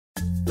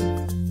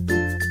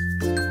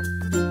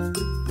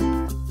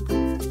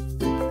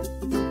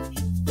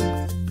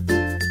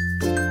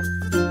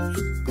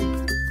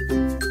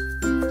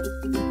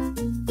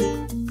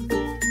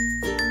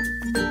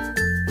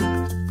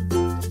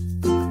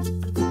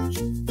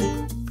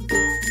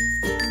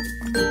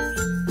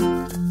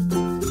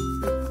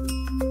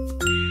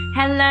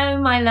Hello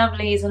my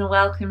lovelies and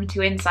welcome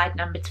to Inside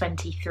Number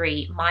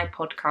 23, my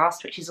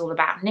podcast which is all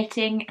about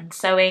knitting and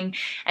sewing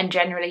and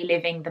generally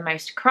living the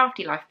most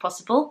crafty life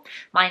possible.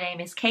 My name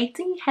is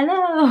Katie,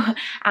 hello,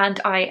 and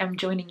I am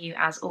joining you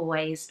as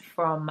always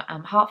from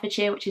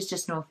Hertfordshire, which is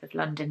just north of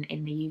London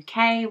in the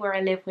UK, where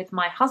I live with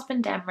my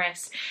husband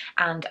Emrys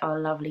and our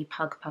lovely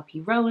pug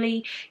puppy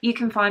Rolly. You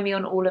can find me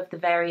on all of the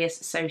various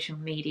social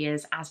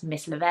medias as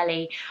Miss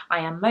Lavelli. I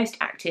am most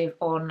active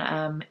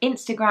on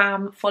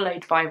Instagram,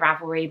 followed by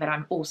Ravelry, but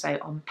I'm also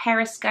on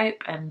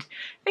Periscope, and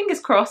fingers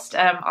crossed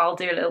I'll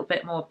do a little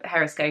bit more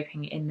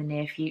periscoping in the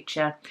near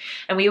future.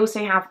 And we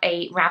also have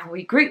a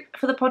Ravelry group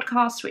for the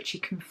podcast, which you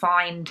can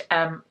find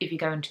if you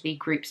go into the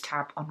groups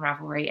tab on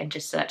Ravelry and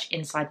just search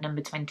Inside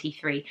Number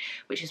 23,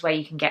 which is where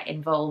you can get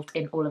involved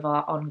in all of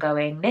our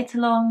ongoing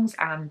knit-alongs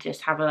and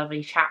just have a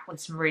lovely chat with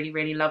some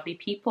really lovely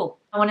people.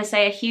 I want to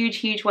say a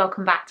huge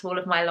welcome back to all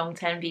of my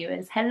long-term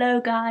viewers. Hello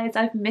guys,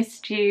 I've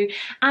missed you,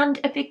 and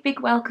a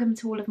big welcome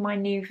to all of my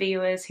new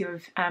viewers who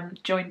have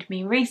joined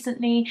me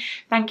recently.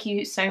 Thank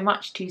you so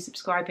much to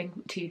subscribing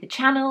to the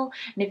channel,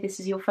 and if this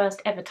is your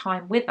first ever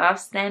time with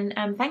us, then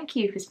thank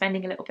you for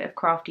spending a little bit of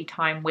crafty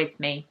time with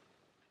me.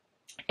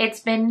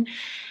 It's been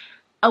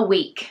a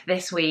week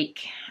this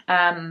week.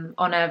 On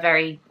a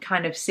very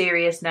kind of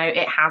serious note,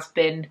 it has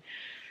been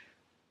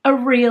a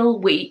real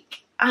week.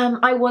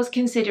 I was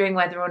considering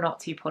whether or not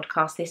to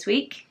podcast this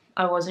week.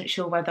 I wasn't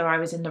sure whether I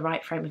was in the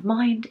right frame of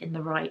mind, in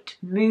the right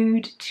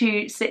mood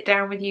to sit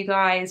down with you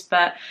guys,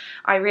 but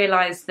I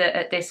realised that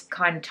at this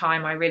kind of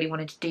time I really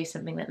wanted to do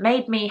something that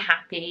made me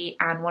happy,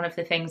 and one of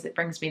the things that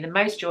brings me the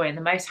most joy and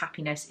the most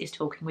happiness is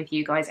talking with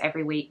you guys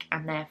every week,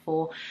 and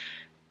therefore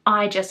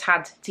I just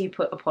had to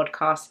put a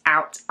podcast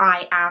out.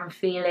 I am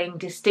feeling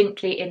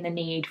distinctly in the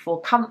need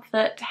for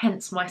comfort,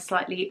 hence my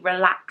slightly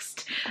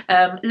relaxed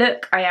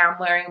look. I am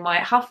wearing my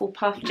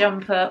Hufflepuff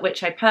jumper,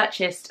 which I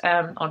purchased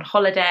on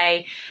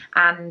holiday,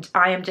 and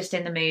I am just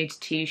in the mood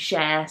to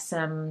share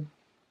some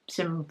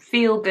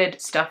feel-good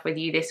stuff with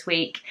you this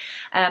week.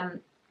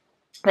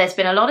 There's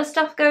been a lot of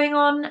stuff going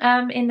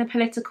on in the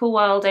political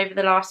world over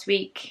the last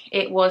week.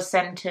 It was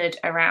centred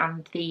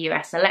around the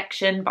US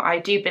election, but I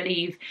do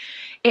believe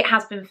it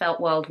has been felt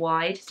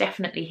worldwide.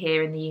 Definitely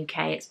here in the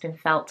UK it's been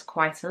felt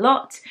quite a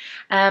lot.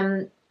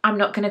 I'm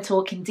not going to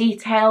talk in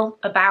detail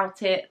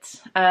about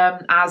it,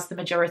 as the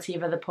majority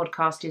of other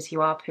podcasters who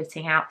are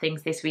putting out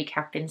things this week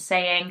have been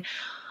saying.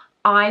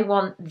 I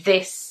want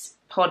this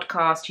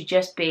podcast to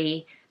just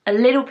be a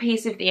little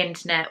piece of the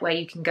internet where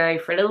you can go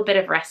for a little bit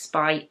of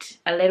respite,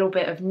 a little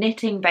bit of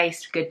knitting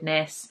based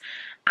goodness.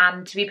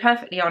 And to be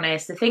perfectly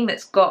honest, the thing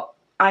that's got,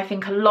 I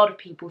think, a lot of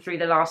people through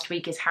the last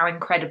week is how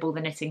incredible the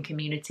knitting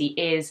community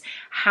is,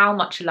 how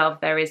much love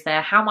there is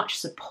there, how much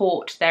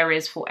support there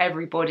is for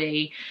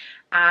everybody.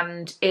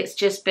 And it's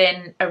just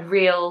been a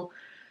real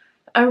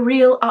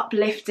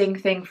uplifting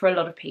thing for a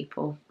lot of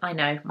people. I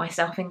know,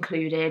 myself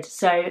included.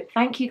 So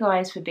thank you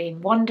guys for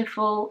being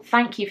wonderful.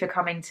 Thank you for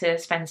coming to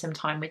spend some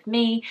time with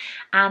me.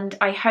 And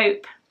I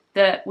hope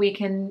that we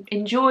can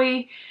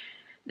enjoy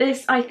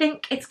this. I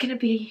think it's going to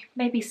be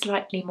maybe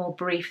slightly more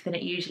brief than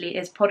it usually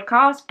is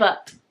podcast,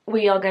 but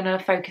we are going to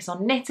focus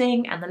on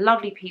knitting and the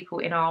lovely people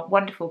in our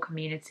wonderful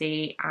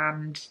community,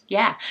 and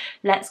yeah,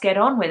 let's get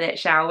on with it,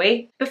 shall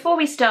we? Before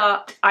we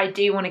start, I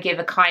do want to give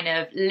a kind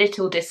of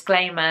little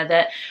disclaimer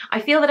that I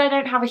feel that I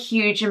don't have a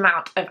huge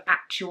amount of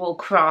actual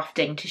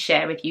crafting to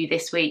share with you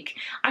this week.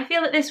 I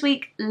feel that this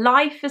week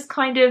life has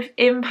kind of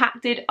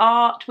impacted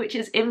art, which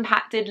has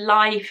impacted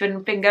life,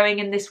 and been going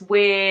in this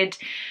weird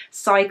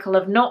cycle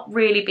of not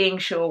really being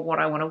sure what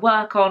I want to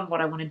work on,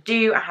 what I want to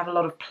do. I have a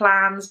lot of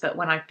plans, but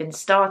when I've been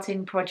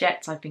starting projects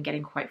I've been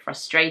getting quite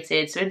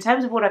frustrated. So in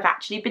terms of what I've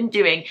actually been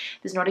doing,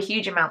 there's not a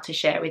huge amount to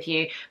share with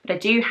you, but I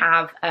do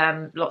have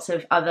lots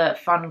of other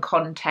fun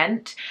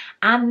content.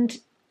 And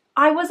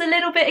I was a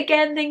little bit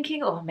again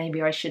thinking, oh,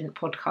 maybe I shouldn't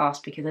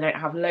podcast because I don't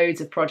have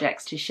loads of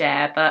projects to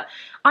share. But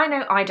I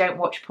know I don't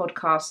watch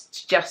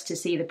podcasts just to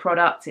see the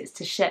products. It's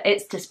to share,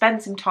 it's to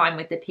spend some time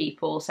with the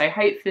people. So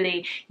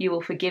hopefully you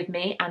will forgive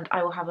me, and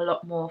I will have a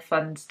lot more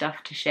fun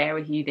stuff to share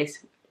with you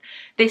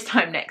this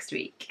time next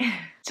week.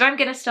 So I'm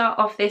going to start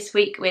off this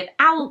week with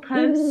Owl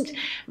Post.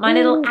 My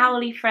little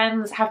owly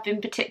friends have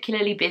been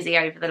particularly busy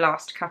over the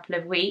last couple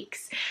of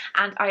weeks,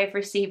 and I have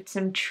received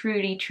some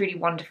truly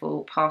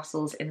wonderful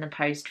parcels in the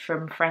post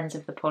from friends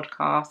of the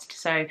podcast.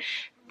 So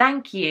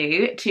thank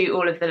you to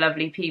all of the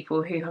lovely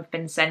people who have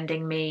been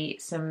sending me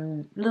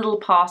some little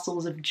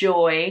parcels of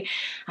joy.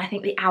 I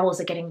think the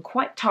owls are getting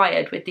quite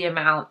tired with the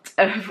amount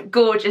of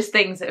gorgeous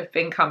things that have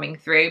been coming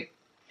through.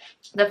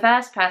 The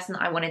first person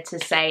I wanted to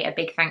say a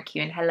big thank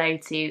you and hello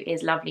to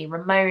is lovely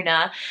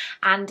Ramona,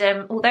 and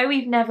although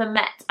we've never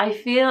met, I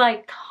feel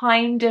I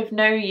kind of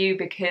know you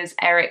because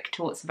Eric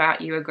talks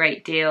about you a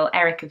great deal.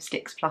 Eric of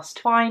Sticks Plus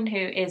Twine, who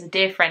is a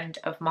dear friend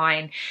of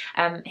mine,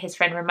 his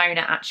friend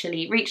Ramona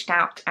actually reached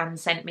out and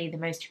sent me the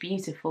most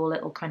beautiful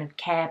little kind of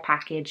care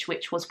package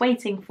which was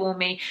waiting for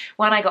me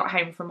when I got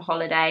home from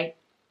holiday.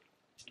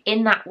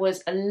 In that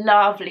was a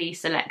lovely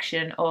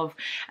selection of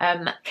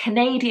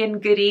Canadian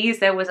goodies.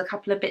 There was a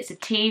couple of bits of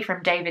tea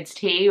from David's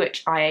Tea,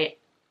 which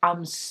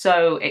I'm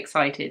so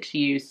excited to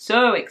use,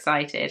 so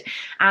excited,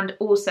 and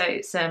also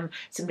some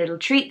little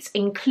treats,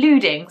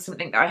 including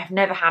something that I have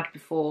never had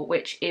before,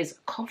 which is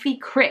Coffee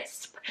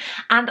Crisp.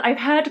 And I've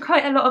heard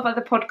quite a lot of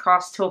other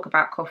podcasts talk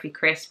about Coffee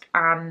Crisp,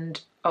 and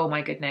oh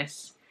my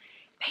goodness,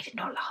 they did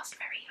not last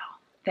very long.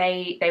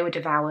 They were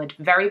devoured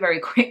very, very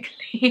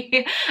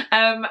quickly.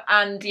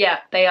 And yeah,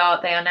 they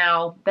are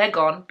now, they're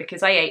gone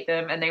because I ate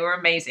them and they were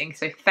amazing,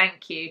 so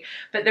thank you.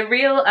 But the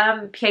real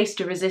pièce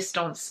de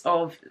résistance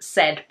of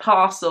said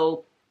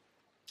parcel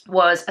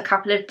was a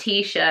couple of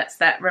t-shirts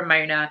that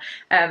Ramona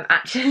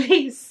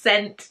actually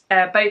sent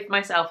both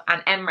myself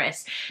and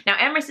Emrys. Now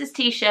Emrys's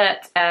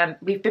t-shirt,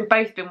 we've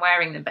both been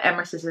wearing them, but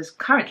Emrys's is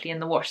currently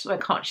in the wash, so I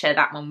can't share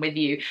that one with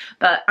you.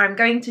 But I'm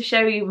going to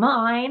show you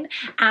mine,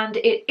 and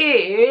it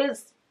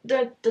is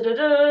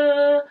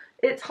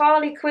it's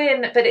Harley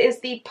Quinn, but it is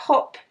the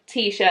pop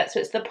t-shirt, so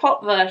it's the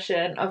pop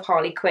version of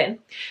Harley Quinn.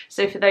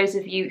 So for those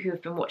of you who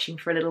have been watching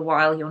for a little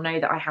while, you'll know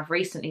that I have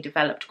recently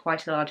developed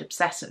quite a large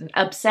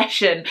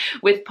obsession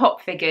with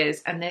pop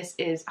figures, and this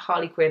is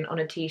Harley Quinn on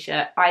a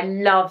t-shirt. I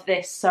love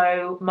this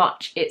so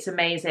much, it's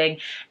amazing.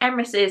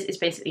 Emrys's is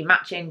basically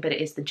matching, but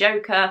it is the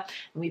Joker,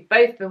 and we've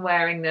both been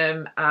wearing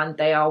them and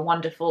they are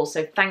wonderful,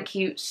 so thank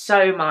you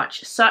so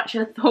much. Such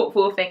a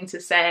thoughtful thing to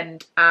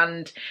send,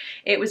 and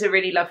it was a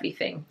really lovely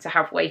thing to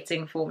have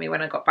waiting for me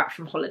when I got back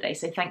from holiday,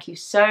 so thank you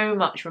so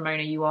much,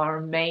 Ramona, you are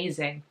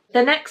amazing.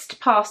 The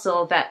next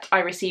parcel that I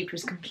received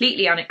was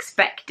completely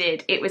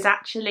unexpected. It was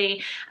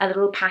actually a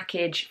little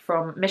package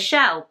from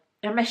Michelle.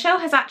 And Michelle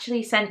has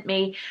actually sent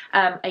me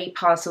a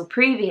parcel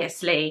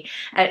previously.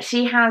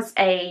 She has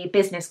a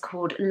business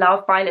called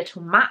Love by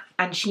Little Map,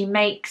 and she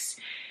makes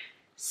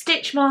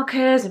stitch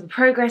markers and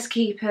progress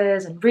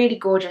keepers and really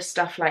gorgeous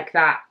stuff like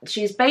that.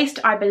 She's based,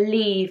 I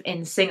believe,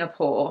 in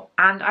Singapore,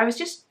 and I was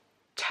just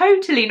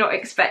totally not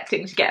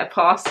expecting to get a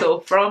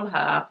parcel from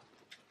her.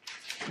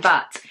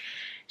 But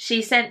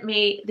she sent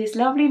me this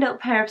lovely little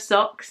pair of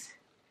socks,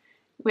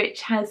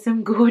 which has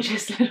some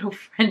gorgeous little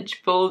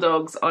French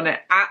bulldogs on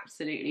it.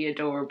 Absolutely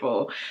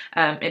adorable.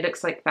 It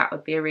looks like that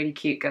would be a really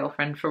cute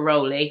girlfriend for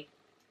Rolly,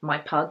 my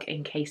pug,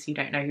 in case you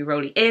don't know who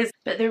Rolly is.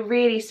 But the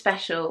really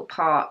special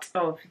part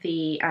of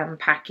the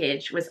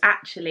package was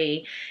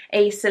actually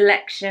a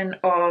selection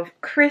of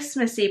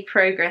Christmassy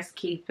progress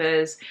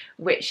keepers,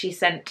 which she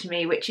sent to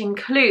me, which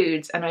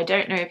includes, and I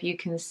don't know if you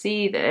can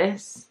see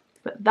this,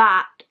 but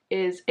that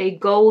is a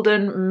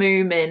golden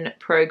Moomin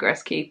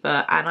progress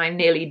keeper, and I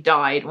nearly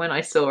died when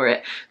I saw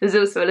it. There's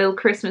also a little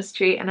Christmas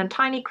tree and a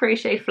tiny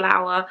crochet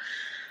flower,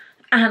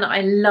 and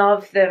I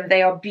love them.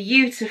 They are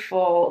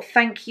beautiful.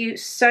 Thank you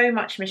so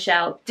much,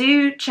 Michelle.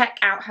 Do check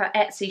out her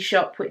Etsy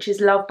shop, which is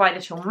Love by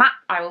Little Map.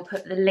 I will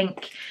put the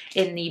link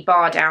in the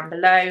bar down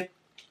below.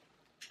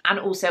 And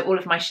also all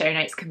of my show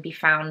notes can be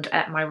found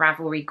at my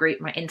Ravelry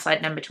group, my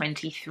Inside Number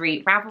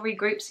 23 Ravelry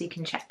group, so you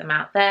can check them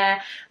out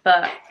there.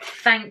 But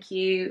thank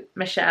you,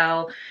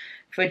 Michelle,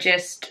 for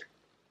just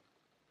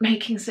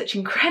making such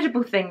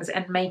incredible things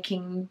and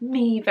making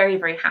me very,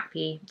 very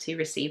happy to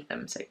receive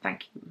them. So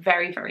thank you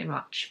very, very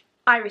much.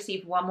 I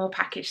received one more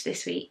package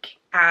this week,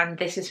 and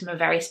this is from a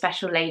very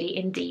special lady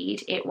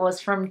indeed. It was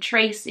from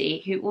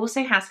Tracy, who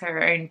also has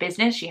her own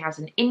business. She has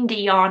an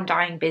indie yarn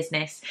dyeing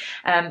business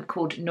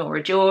called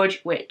Nora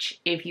George,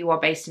 which if you are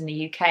based in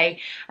the UK,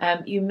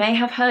 you may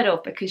have heard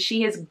of because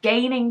she is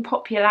gaining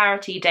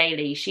popularity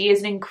daily. She is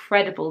an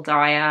incredible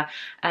dyer,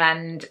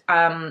 and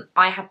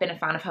I have been a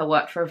fan of her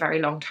work for a very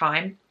long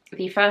time.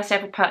 The first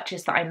ever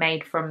purchase that I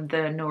made from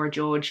the Nora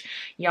George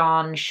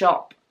yarn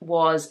shop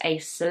was a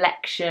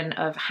selection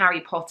of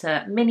Harry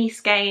Potter mini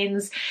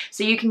skeins.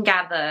 So you can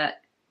gather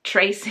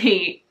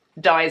Tracy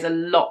dyes a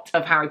lot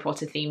of Harry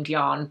Potter themed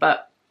yarn,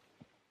 but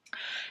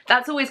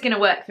that's always going to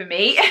work for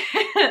me.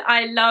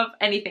 I love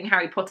anything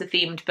Harry Potter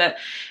themed, but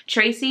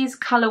Tracy's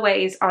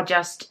colorways are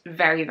just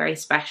very, very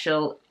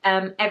special.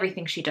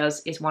 Everything she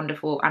does is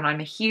wonderful, and I'm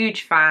a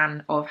huge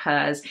fan of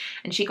hers.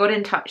 And she got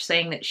in touch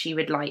saying that she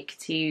would like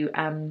to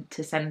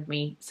send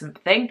me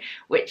something,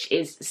 which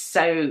is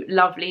so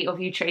lovely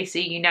of you,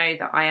 Tracy. You know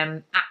that I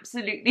am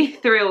absolutely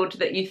thrilled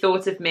that you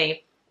thought of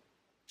me.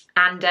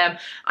 And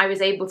I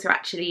was able to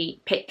actually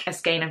pick a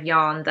skein of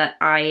yarn that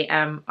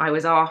I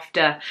was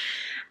after.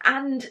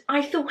 And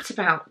I thought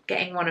about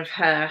getting one of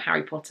her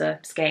Harry Potter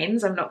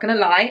skeins, I'm not going to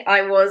lie.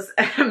 I was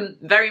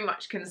very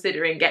much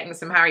considering getting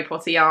some Harry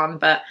Potter yarn,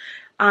 but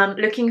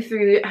looking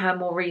through her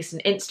more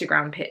recent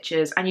Instagram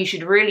pictures, and you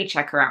should really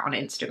check her out on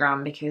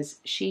Instagram because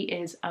she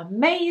is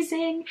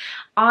amazing.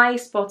 I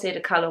spotted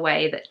a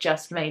colourway that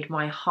just made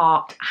my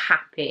heart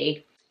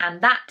happy,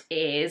 and that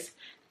is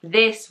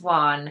this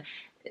one.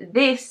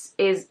 This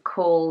is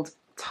called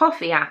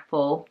Toffee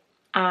Apple,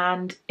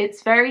 and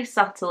it's very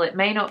subtle. It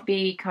may not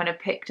be kind of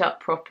picked up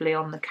properly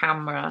on the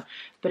camera,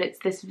 but it's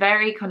this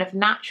very kind of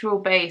natural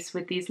base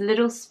with these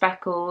little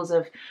speckles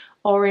of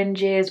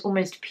oranges,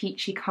 almost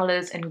peachy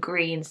colours and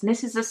greens. And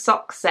this is a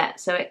sock set,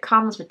 so it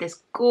comes with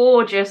this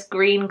gorgeous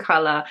green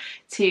colour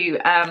to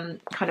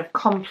kind of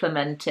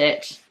complement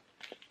it.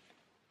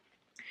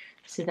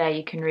 So there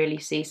you can really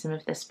see some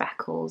of the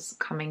speckles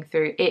coming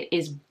through. It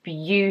is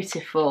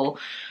beautiful.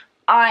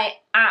 I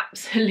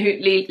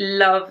absolutely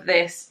love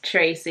this,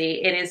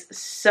 Tracy. It is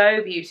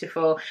so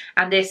beautiful.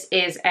 And this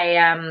is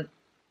a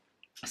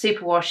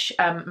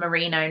superwash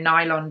merino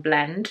nylon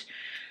blend.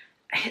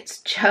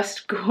 It's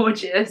just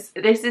gorgeous.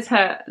 This is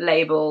her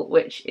label,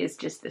 which is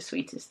just the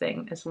sweetest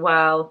thing as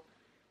well.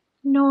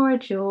 Nora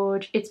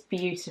George, it's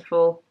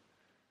beautiful.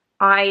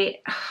 I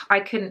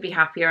couldn't be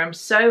happier. I'm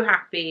so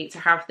happy to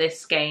have this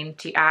skein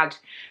to add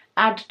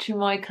to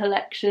my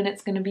collection.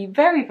 It's going to be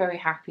very, very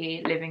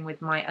happy living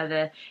with my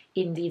other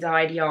indie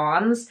dyed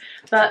yarns.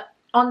 But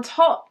on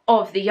top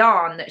of the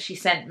yarn that she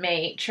sent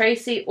me,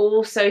 Tracy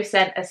also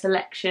sent a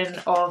selection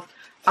of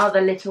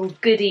other little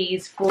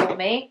goodies for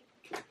me,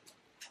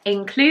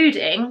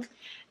 including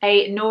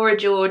a Nora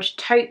George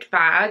tote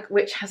bag,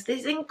 which has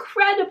these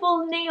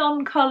incredible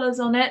neon colours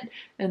on it,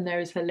 and there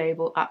is her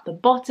label at the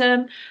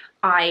bottom.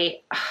 I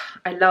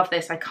love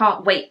this. I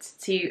can't wait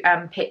to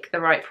pick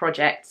the right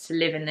project to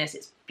live in this.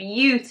 It's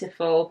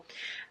beautiful.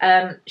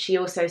 She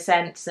also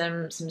sent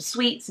some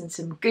sweets and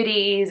some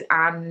goodies,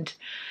 and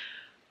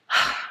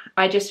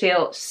I just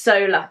feel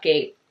so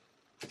lucky.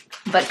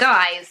 But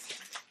guys,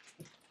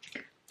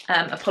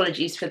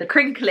 apologies for the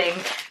crinkling,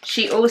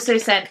 she also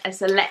sent a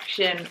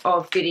selection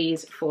of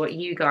goodies for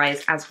you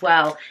guys as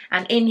well.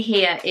 And in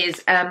here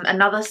is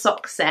another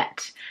sock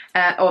set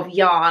of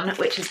yarn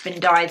which has been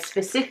dyed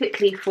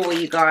specifically for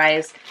you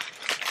guys,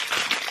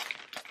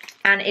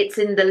 and it's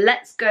in the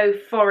Let's Go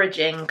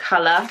Foraging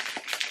colour.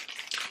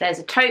 There's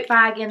a tote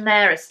bag in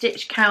there, a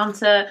stitch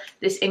counter,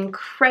 this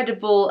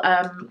incredible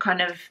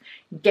kind of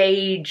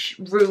gauge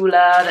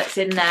ruler that's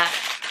in there.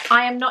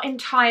 I am not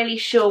entirely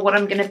sure what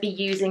I'm going to be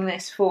using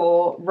this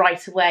for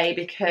right away,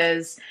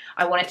 because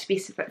I want it to be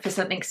for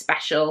something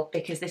special,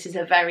 because this is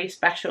a very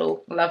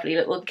special, lovely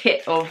little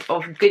kit of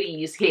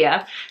goodies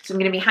here. So I'm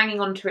going to be hanging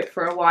on to it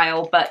for a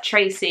while. But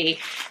Tracy,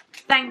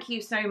 thank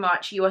you so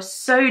much. You are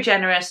so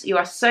generous. You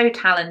are so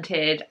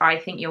talented. I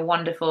think you're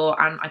wonderful,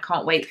 and I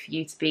can't wait for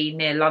you to be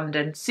near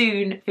London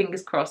soon,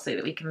 fingers crossed, so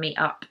that we can meet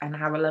up and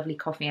have a lovely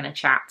coffee and a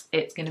chat.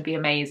 It's going to be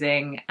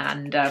amazing.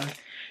 And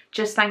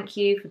just thank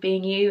you for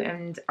being you,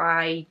 and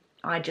I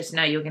just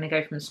know you're going to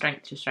go from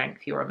strength to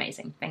strength. You're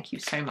amazing. Thank you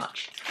so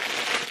much.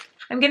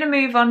 I'm going to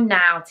move on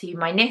now to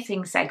my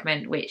knitting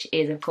segment, which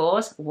is, of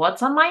course,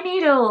 what's on my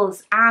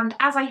needles. And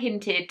as I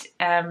hinted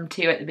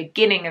to at the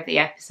beginning of the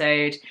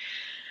episode,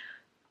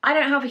 I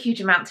don't have a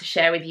huge amount to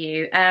share with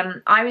you.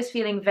 I was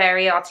feeling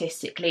very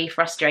artistically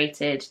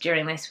frustrated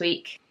during this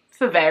week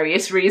for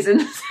various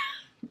reasons.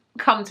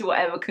 Come to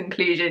whatever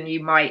conclusion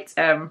you might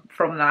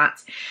from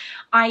that.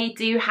 I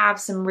do have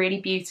some really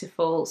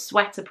beautiful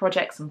sweater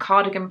projects and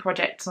cardigan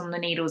projects on the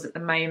needles at the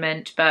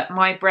moment, but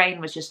my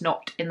brain was just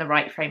not in the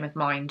right frame of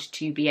mind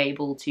to be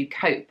able to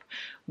cope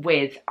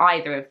with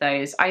either of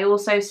those. I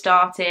also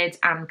started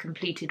and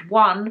completed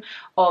one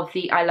of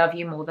the I Love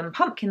You More Than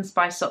Pumpkin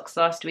Spice socks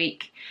last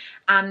week,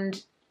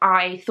 and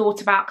I thought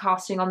about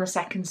casting on the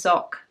second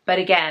sock, but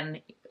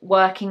again,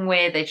 working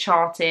with a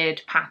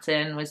charted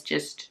pattern was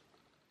just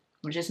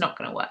not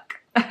going to work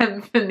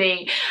for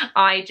me.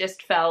 I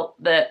just felt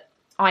that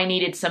I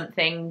needed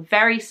something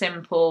very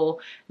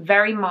simple,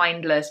 very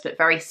mindless, but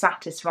very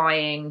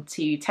satisfying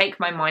to take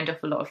my mind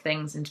off a lot of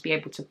things and to be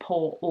able to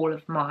pour all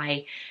of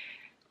my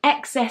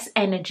excess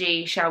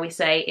energy, shall we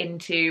say,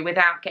 into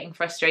without getting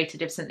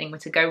frustrated if something were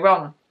to go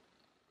wrong.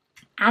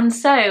 And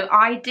so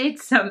I did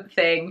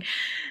something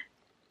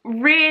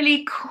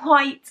really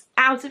quite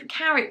out of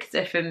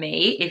character for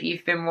me, if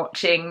you've been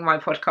watching my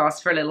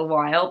podcast for a little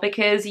while,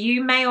 because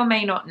you may or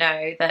may not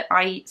know that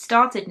I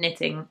started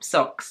knitting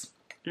socks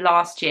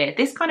last year.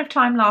 This kind of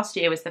time last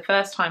year was the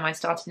first time I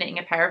started knitting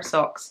a pair of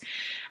socks,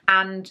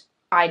 and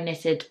I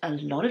knitted a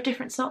lot of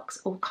different socks,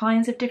 all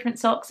kinds of different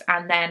socks,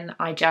 and then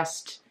I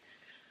just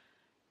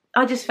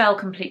fell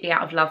completely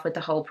out of love with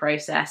the whole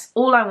process.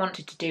 All I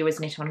wanted to do was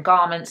knit on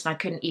garments, and I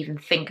couldn't even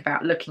think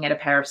about looking at a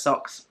pair of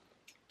socks.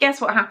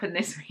 Guess what happened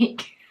this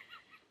week?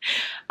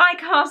 I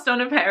cast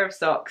on a pair of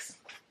socks.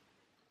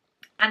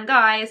 And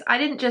guys, I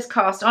didn't just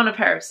cast on a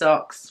pair of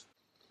socks.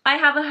 I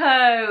have a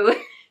hoe.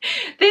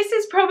 This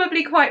is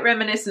probably quite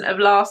reminiscent of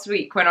last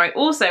week when I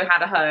also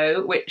had a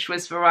hoe, which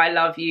was for I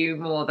Love You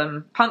More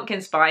Than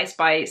Pumpkin Spice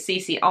by C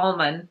C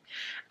Almon.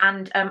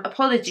 And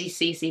apologies,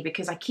 Cece,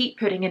 because I keep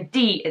putting a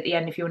D at the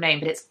end of your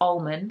name, but it's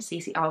Almon, C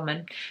C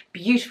Almon.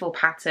 Beautiful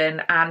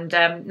pattern. And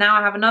now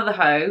I have another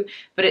hoe,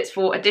 but it's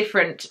for a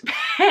different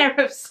pair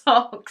of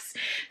socks.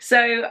 So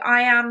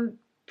I am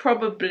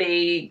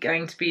probably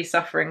going to be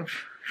suffering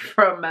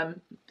from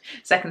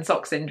second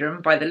sock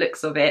syndrome by the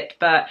looks of it,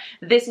 but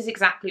this is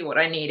exactly what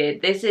I needed.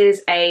 This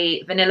is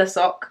a vanilla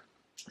sock,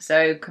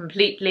 so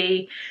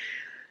completely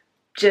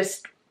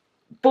just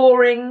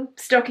boring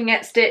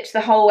stockinette stitch the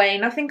whole way,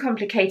 nothing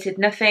complicated,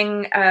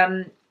 nothing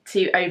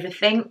to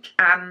overthink.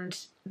 And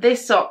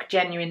this sock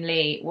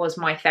genuinely was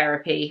my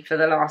therapy for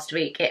the last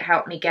week. It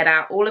helped me get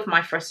out all of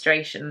my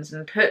frustrations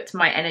and put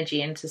my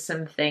energy into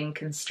something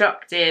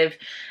constructive,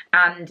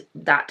 and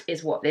that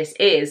is what this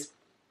is.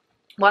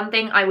 One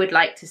thing I would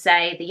like to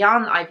say, the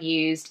yarn that I've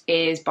used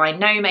is by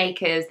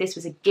Gnomeacres. This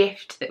was a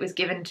gift that was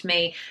given to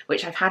me,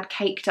 which I've had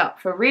caked up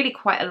for really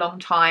quite a long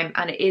time,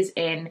 and it is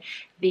in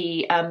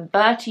the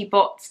Bertie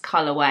Botts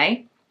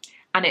colourway,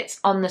 and it's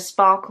on the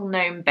Sparkle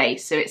Gnome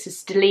base, so it's a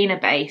stellina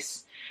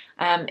base.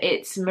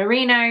 It's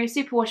merino,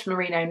 superwash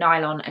merino,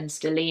 nylon and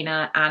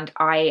stellina, and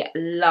I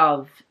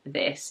love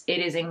this. It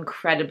is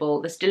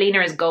incredible. The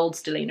stellina is gold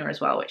stellina as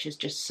well, which is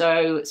just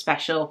so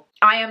special.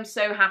 I am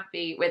so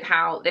happy with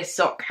how this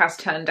sock has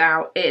turned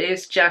out. It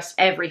is just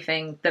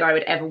everything that I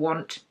would ever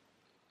want.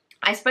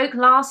 I spoke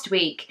last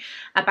week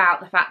about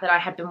the fact that I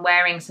had been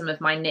wearing some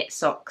of my knit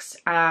socks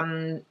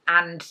and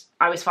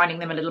I was finding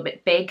them a little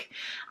bit big.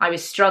 I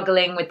was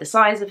struggling with the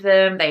size of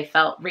them. They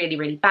felt really,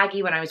 really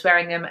baggy when I was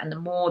wearing them, and the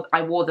more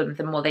I wore them,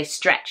 the more they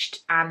stretched.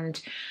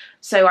 And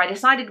so I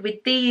decided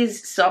with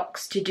these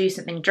socks to do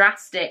something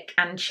drastic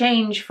and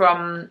change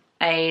from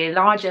a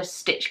larger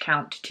stitch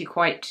count to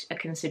quite a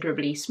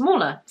considerably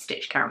smaller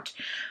stitch count.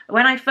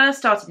 When I first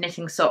started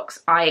knitting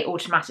socks, I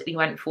automatically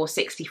went for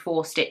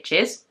 64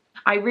 stitches.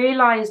 I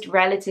realised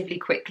relatively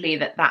quickly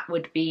that that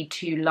would be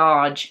too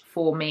large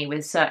for me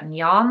with certain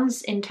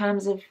yarns in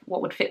terms of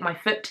what would fit my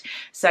foot,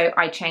 so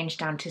I changed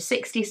down to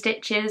 60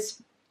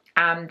 stitches,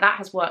 and that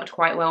has worked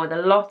quite well with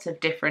a lot of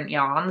different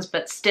yarns,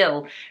 but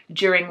still,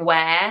 during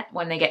wear,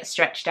 when they get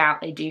stretched out,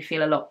 they do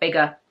feel a lot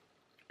bigger.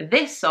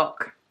 This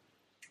sock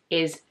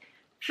is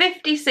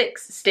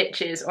 56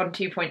 stitches on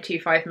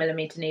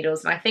 2.25mm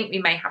needles, and I think we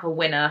may have a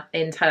winner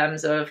in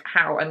terms of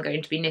how I'm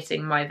going to be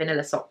knitting my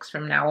vanilla socks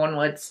from now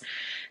onwards.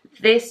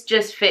 This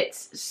just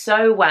fits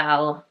so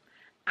well,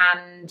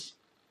 and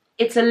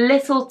it's a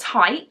little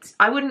tight.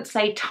 I wouldn't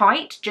say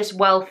tight, just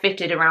well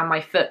fitted around my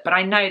foot, but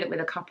I know that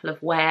with a couple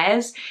of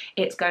wears,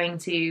 it's going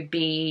to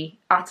be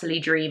utterly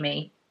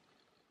dreamy.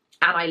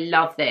 And I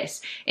love this.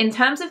 In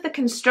terms of the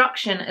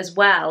construction as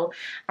well,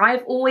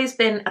 I've always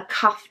been a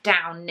cuff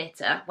down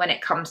knitter when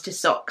it comes to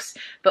socks.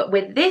 But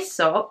with this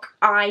sock,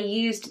 I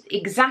used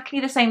exactly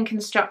the same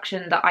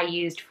construction that I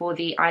used for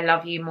the I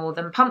Love You More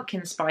Than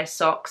Pumpkin Spice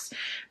socks,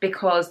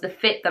 because the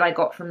fit that I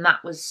got from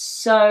that was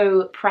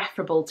so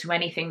preferable to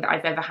anything that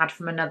I've ever had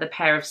from another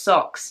pair of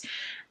socks.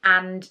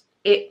 And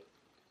it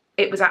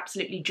was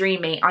absolutely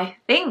dreamy. I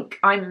think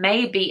I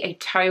may be a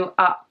toe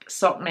up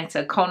sock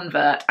knitter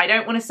convert. I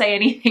don't want to say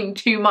anything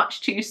too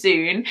much too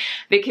soon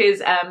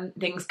because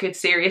things could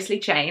seriously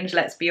change,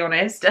 let's be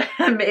honest.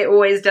 It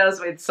always does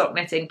with sock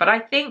knitting, but I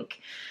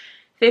think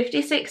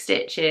 56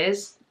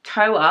 stitches,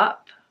 toe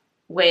up,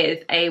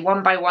 with a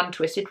 1x1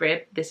 twisted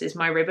rib. This is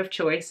my rib of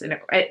choice, and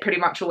it pretty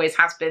much always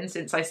has been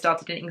since I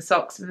started knitting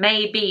socks.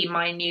 May be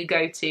my new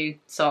go-to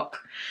sock.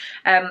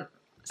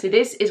 So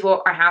this is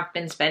what I have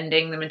been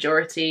spending the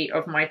majority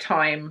of my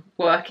time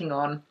working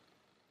on,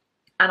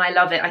 and I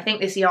love it. I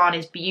think this yarn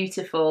is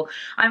beautiful.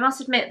 I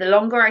must admit, the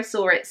longer I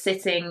saw it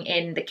sitting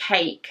in the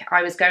cake,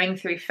 I was going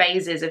through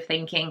phases of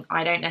thinking,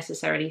 I don't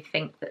necessarily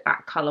think that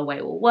that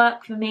colourway will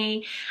work for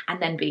me,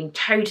 and then being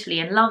totally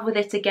in love with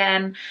it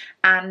again,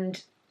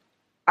 and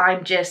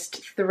I'm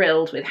just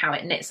thrilled with how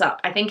it knits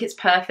up. I think it's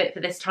perfect for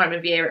this time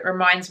of year. It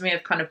reminds me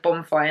of kind of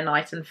bonfire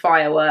night and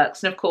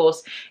fireworks. And of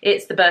course,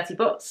 it's the Bertie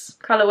Botts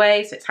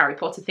colourway, so it's Harry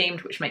Potter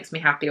themed, which makes me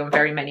happy on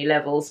very many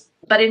levels.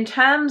 But in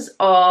terms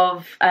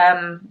of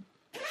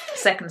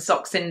second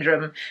sock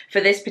syndrome,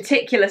 for this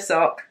particular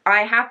sock,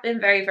 I have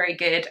been very, very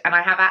good, and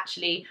I have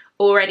actually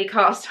already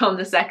cast on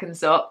the second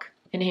sock.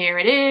 And here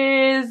it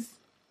is.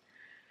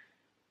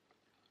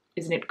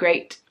 Isn't it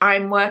great?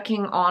 I'm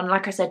working on,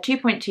 like I said,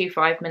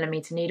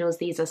 2.25mm needles.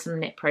 These are some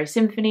Knit Pro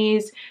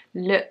Symphonies.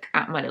 Look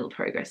at my little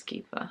progress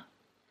keeper.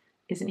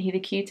 Isn't he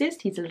the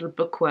cutest? He's a little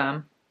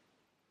bookworm.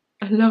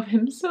 I love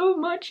him so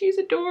much. He's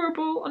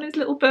adorable on his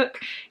little book.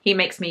 He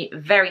makes me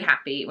very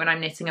happy when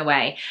I'm knitting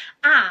away.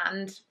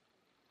 And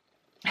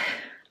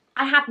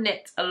I have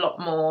knit a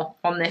lot more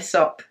on this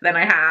sock than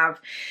I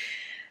have.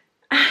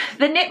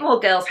 The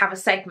Knitmore girls have a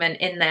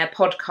segment in their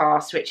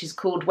podcast which is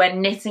called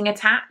When Knitting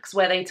Attacks,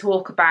 where they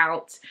talk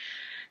about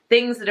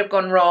things that have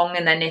gone wrong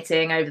in their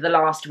knitting over the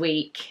last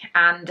week,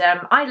 and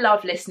I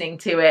love listening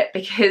to it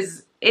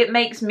because it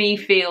makes me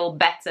feel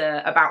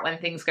better about when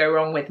things go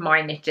wrong with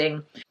my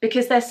knitting,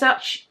 because they're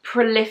such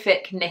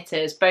prolific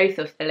knitters, both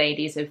of the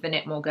ladies of the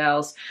Knitmore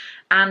Girls,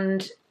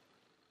 and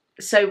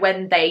so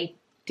when they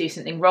do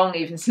something wrong,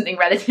 even something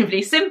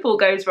relatively simple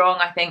goes wrong,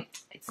 I think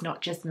it's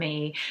not just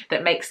me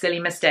that makes silly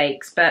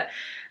mistakes. But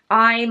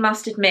I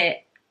must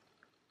admit,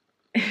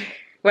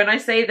 when I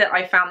say that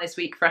I found this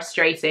week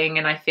frustrating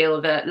and I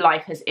feel that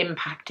life has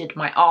impacted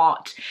my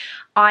art,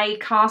 I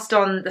cast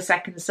on the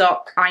second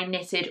sock, I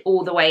knitted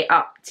all the way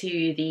up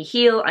to the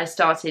heel, I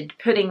started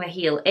putting the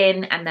heel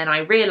in, and then I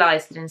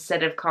realised that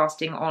instead of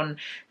casting on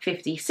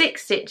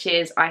 56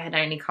 stitches, I had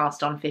only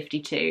cast on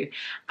 52.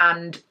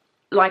 And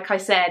like I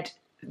said,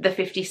 the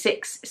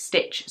 56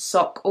 stitch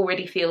sock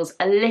already feels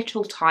a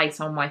little tight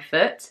on my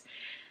foot.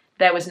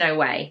 There was no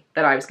way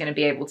that I was going to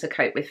be able to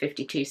cope with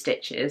 52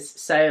 stitches.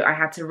 So I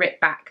had to rip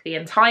back the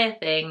entire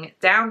thing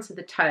down to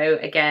the toe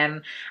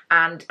again,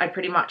 and I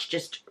pretty much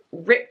just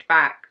ripped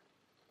back,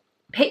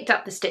 picked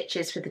up the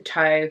stitches for the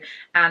toe,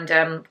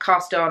 and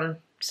cast on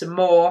some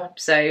more,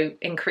 so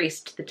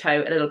increased the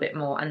toe a little bit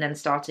more, and then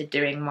started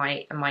doing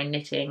my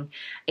knitting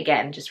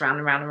again, just round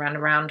and round and round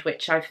and round,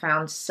 which I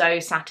found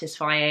so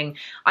satisfying.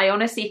 I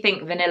honestly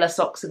think vanilla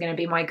socks are going to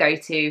be my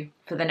go-to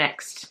for the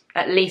next,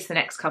 at least the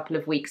next couple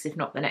of weeks, if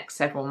not the next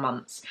several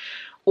months.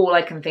 All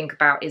I can think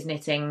about is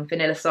knitting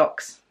vanilla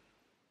socks.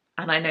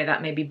 And I know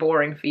that may be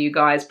boring for you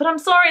guys, but I'm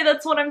sorry,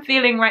 that's what I'm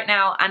feeling right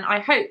now. And I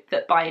hope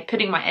that by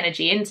putting my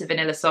energy into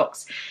vanilla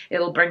socks,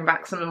 it'll bring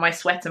back some of my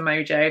sweater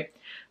mojo.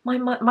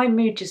 My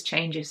mood just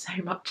changes so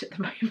much at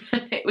the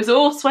moment. It was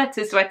all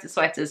sweaters, sweaters,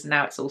 sweaters, and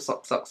now it's all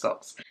socks, socks,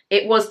 socks.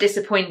 It was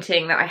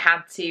disappointing that I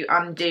had to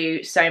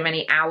undo so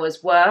many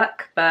hours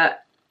work,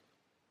 but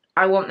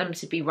I want them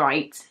to be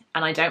right,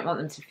 and I don't want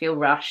them to feel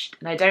rushed,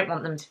 and I don't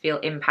want them to feel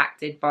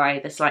impacted by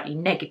the slightly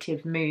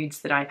negative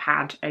moods that I've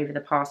had over the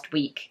past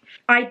week.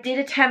 I did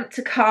attempt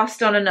to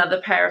cast on another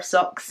pair of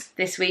socks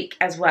this week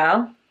as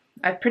well.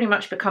 I've pretty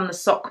much become the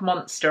sock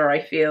monster,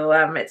 I feel.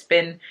 It's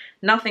been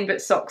nothing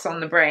but socks on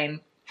the brain.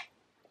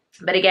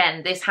 But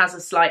again, this has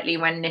a slightly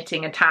when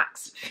knitting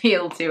attacks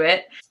feel to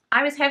it.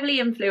 I was heavily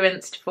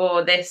influenced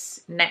for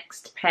this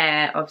next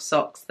pair of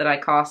socks that I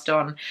cast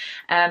on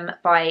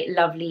by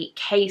lovely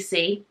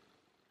Casey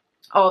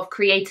of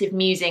Creative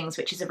Musings,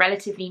 which is a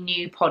relatively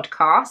new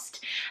podcast,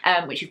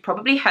 which you've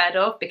probably heard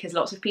of because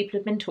lots of people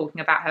have been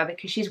talking about her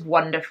because she's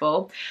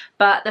wonderful.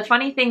 But the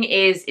funny thing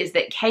is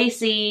that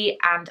Casey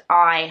and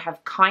I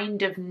have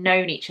kind of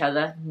known each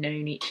other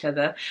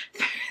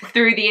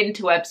through the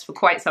interwebs for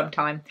quite some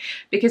time,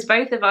 because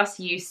both of us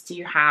used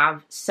to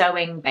have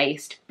sewing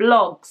based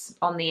blogs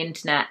on the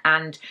internet,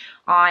 and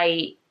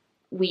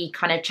we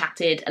kind of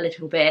chatted a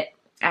little bit,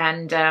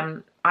 and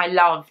I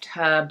loved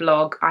her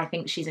blog. I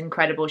think she's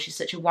incredible. She's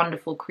such a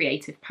wonderful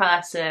creative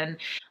person.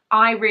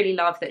 I really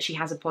love that she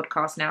has a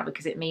podcast now,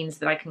 because it means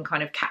that I can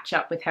kind of catch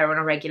up with her on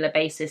a regular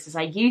basis, as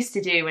I used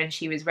to do when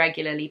she was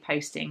regularly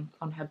posting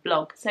on her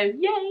blog. So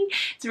yay,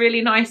 it's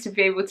really nice to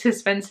be able to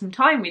spend some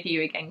time with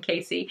you again,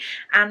 Casey.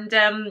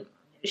 And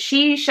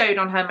she showed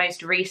on her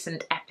most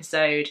recent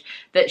episode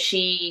that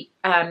she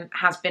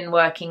has been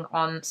working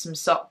on some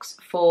socks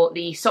for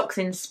the Socks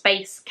in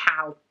Space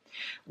KAL,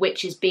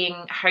 which is being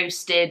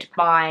hosted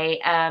by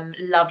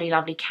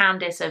lovely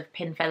Candice of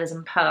Pin Feathers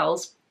and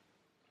Pearls,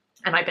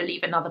 and I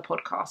believe another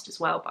podcast as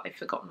well, but I've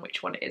forgotten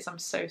which one it is, I'm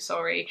so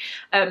sorry.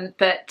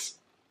 But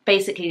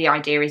basically the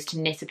idea is to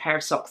knit a pair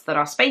of socks that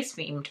are space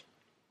themed.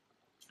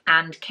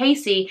 And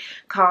Casey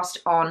cast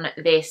on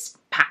this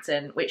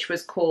pattern, which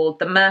was called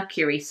the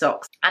Mercury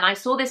socks. And I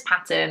saw this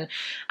pattern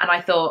and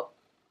I thought,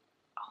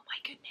 oh my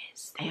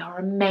goodness, they are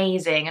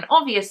amazing. And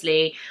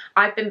obviously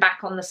I've been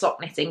back on the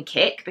sock knitting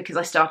kick because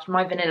I started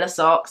my vanilla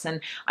socks,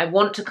 and I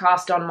want to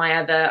cast on my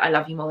other I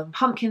Love You More Than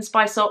Pumpkin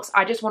Spice socks.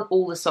 I just want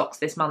all the socks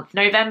this month.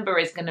 November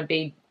is going to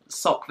be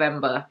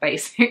Sockvember,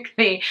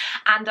 basically,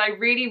 and I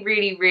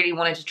really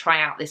wanted to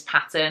try out this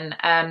pattern,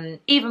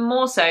 even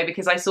more so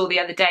because I saw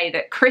the other day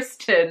that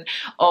Kristen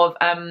of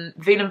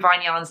Vool and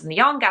Vine Yarns and the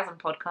Yarngasm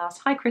podcast,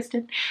 hi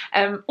Kristen,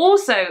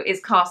 also is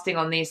casting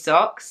on these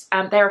socks.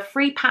 They're a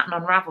free pattern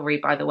on Ravelry,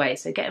 by the way,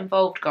 so get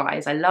involved,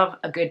 guys. I love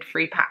a good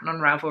free pattern on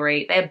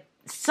Ravelry. They're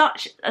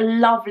such a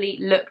lovely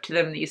look to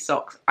them, these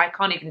socks. I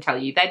can't even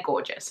tell you, they're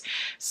gorgeous.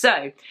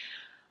 So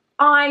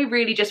I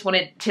really just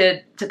wanted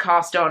to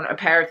cast on a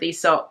pair of these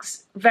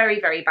socks very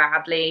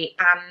badly,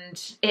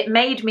 and it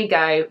made me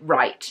go,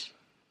 right,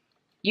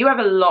 you have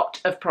a lot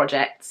of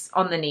projects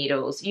on the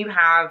needles. You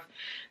have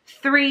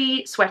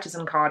 3 sweaters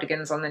and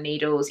cardigans on the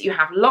needles. You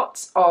have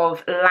lots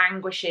of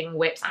languishing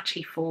whips,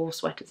 actually 4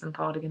 sweaters and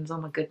cardigans, oh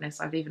my goodness,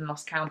 I've even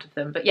lost count of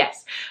them. But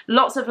yes,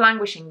 lots of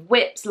languishing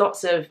whips,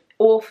 lots of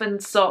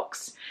orphan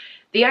socks.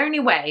 The only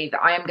way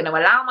that I am going to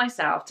allow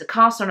myself to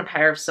cast on a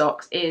pair of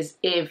socks is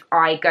if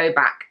I go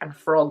back and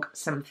frog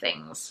some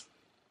things.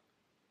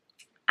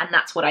 And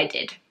that's what I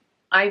did.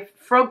 I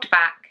frogged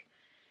back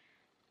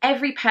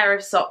every pair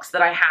of socks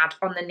that I had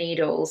on the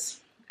needles,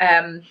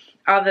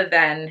 other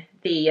than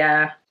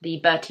the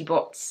Bertie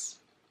Botts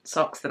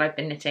socks that I've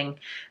been knitting.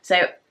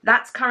 So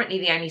that's currently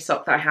the only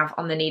sock that I have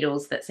on the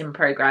needles that's in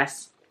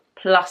progress,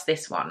 plus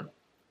this one.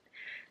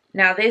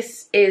 Now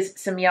this is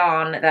some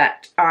yarn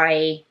that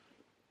I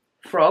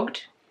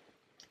frogged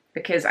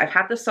because I've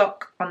had the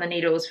sock on the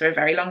needles for a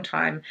very long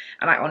time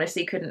and I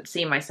honestly couldn't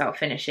see myself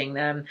finishing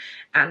them.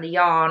 And the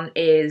yarn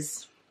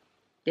is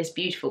this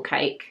beautiful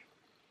cake.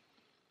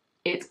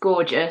 It's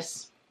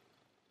gorgeous.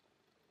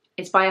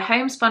 It's by a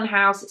homespun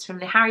house. It's from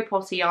the Harry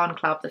Potter Yarn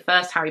Club, the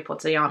first Harry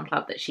Potter Yarn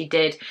Club that she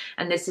did.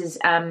 And this is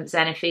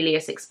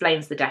Xenophilius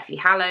Explains the Deathly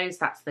Hallows.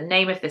 That's the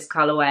name of this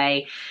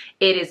colourway.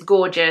 It is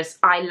gorgeous.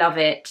 I love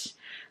it.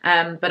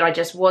 But I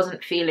just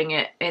wasn't feeling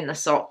it in the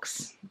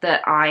socks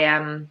that I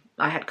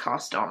had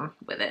cast on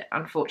with it,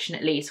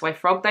 unfortunately. So I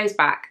frogged those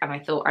back and I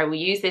thought I will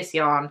use this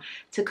yarn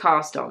to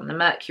cast on the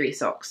Mercury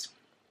socks.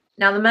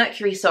 Now the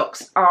Mercury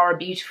socks are a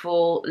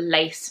beautiful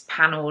lace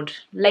patterned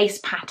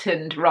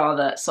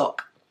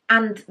sock.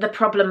 And the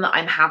problem that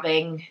I'm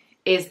having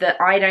is that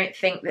I don't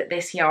think that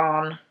this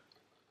yarn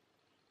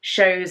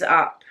shows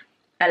up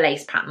a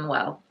lace pattern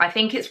well. I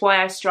think it's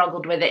why I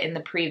struggled with it in the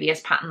previous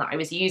pattern that I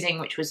was using,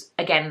 which was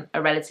again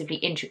a relatively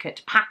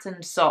intricate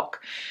patterned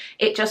sock.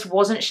 It just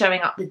wasn't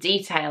showing up the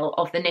detail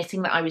of the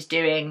knitting that I was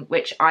doing,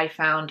 which I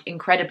found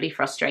incredibly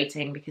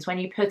frustrating, because when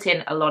you put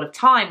in a lot of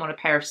time on a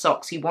pair of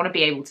socks, you want to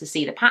be able to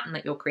see the pattern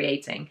that you're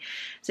creating.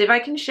 So if I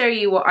can show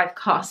you what I've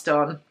cast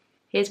on,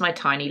 here's my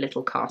tiny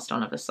little cast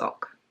on of a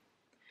sock.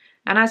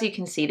 And as you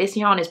can see, this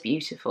yarn is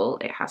beautiful.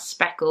 It has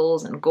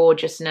speckles and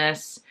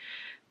gorgeousness,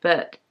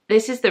 but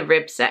this is the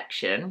rib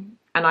section,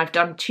 and I've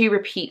done 2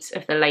 repeats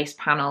of the lace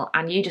panel,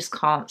 and you just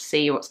can't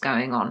see what's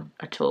going on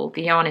at all.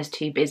 The yarn is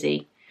too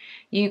busy.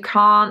 You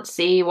can't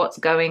see what's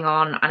going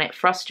on, and it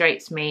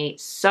frustrates me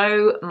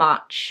so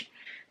much.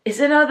 It's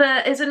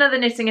another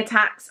knitting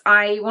attacks.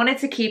 I wanted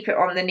to keep it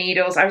on the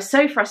needles. I was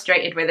so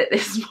frustrated with it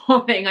this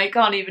morning, I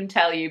can't even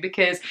tell you,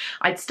 because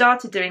I'd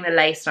started doing the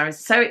lace and I was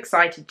so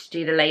excited to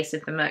do the lace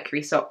of the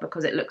Mercury sock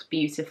because it looks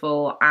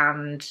beautiful,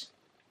 and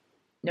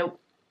nope,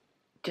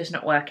 just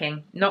not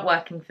working. Not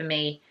working for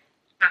me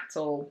at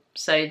all.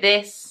 So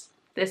this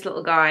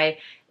little guy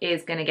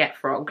is going to get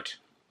frogged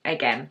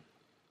again.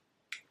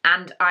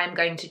 And I'm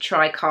going to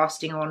try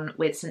casting on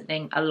with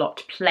something a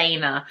lot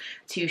plainer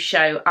to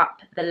show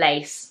up the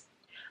lace.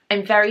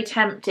 I'm very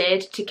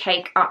tempted to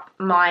cake up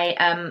my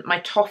my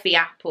toffee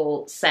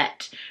apple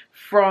set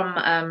from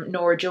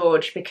Nora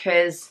George,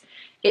 because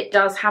it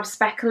does have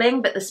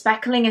speckling, but the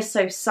speckling is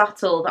so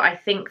subtle that I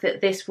think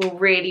that this will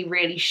really,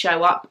 really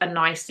show up a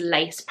nice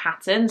lace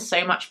pattern,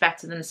 so much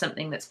better than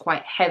something that's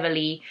quite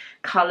heavily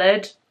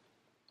coloured.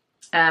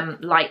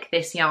 Like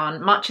this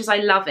yarn. Much as I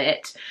love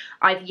it,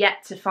 I've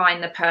yet to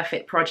find the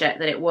perfect project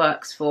that it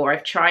works for.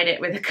 I've tried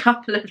it with a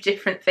couple of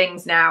different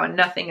things now and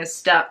nothing has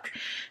stuck.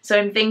 So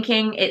I'm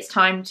thinking it's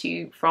time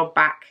to frog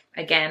back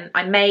again.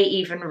 I may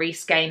even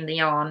reskein the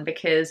yarn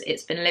because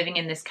it's been living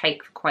in this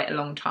cake for quite a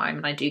long time,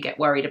 and I do get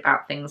worried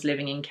about things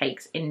living in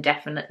cakes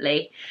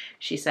indefinitely,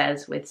 she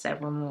says, with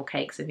several more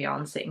cakes of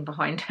yarn sitting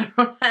behind her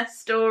on her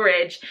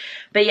storage.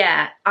 But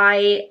yeah,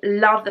 I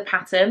love the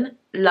pattern,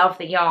 love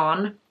the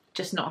yarn,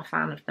 just not a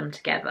fan of them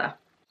together.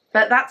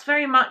 But that's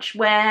very much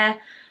where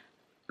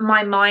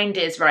my mind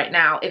is right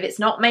now. If it's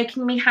not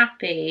making me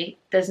happy,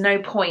 there's no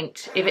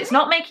point. If it's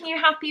not making you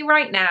happy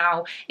right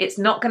now, it's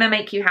not going to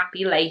make you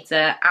happy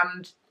later,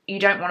 and you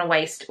don't want to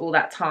waste all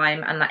that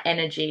time and that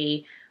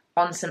energy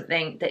on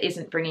something that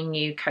isn't bringing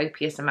you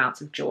copious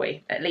amounts of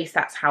joy. At least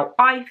that's how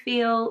I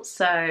feel.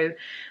 So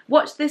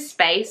watch this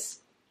space.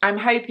 I'm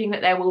hoping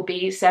that there will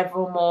be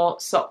several more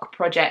sock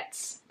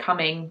projects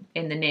coming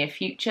in the near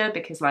future,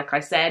 because like I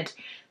said,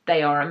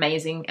 they are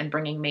amazing and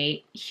bringing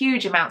me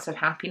huge amounts of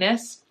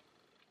happiness.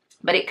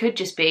 But it could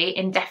just be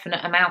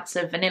indefinite amounts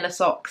of vanilla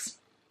socks.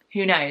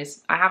 Who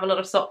knows? I have a lot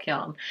of sock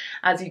yarn,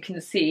 as you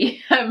can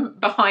see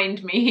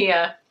behind me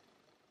here.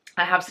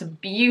 I have some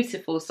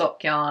beautiful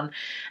sock yarn,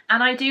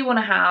 and I do want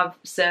to have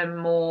some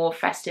more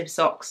festive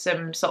socks,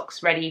 some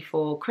socks ready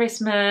for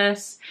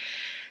Christmas.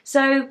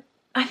 So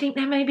I think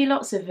there may be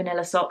lots of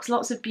vanilla socks,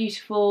 lots of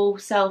beautiful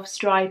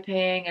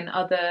self-striping and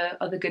other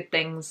good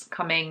things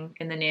coming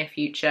in the near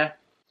future.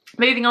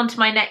 Moving on to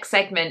my next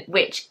segment,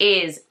 which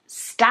is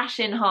stash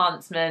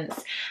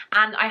enhancements.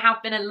 And I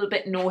have been a little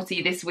bit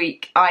naughty this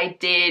week. I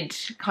did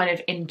kind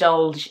of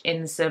indulge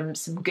in some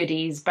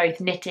goodies, both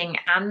knitting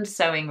and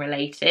sewing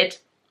related.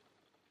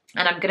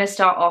 And I'm going to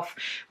start off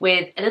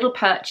with a little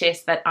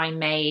purchase that I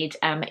made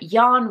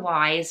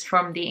yarn-wise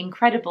from the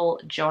incredible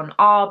John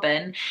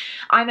Arbon.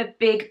 I'm a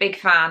big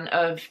fan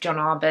of John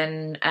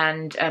Arbon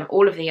and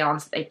all of the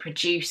yarns that they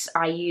produce.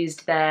 I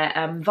used their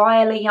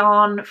Viola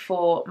yarn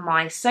for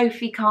my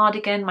Sophie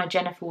cardigan, my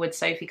Jennifer Wood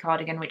Sophie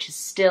cardigan, which is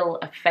still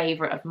a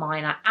favourite of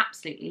mine. I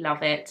absolutely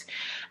love it.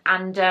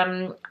 And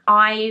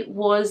I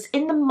was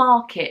in the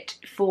market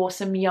for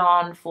some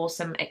yarn for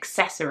some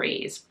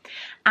accessories.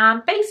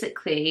 And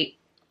basically,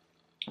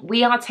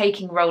 we are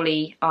taking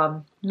Rolly,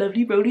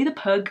 lovely Rolly the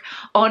pug,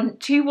 on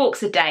 2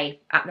 walks a day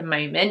at the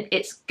moment.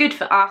 It's good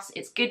for us,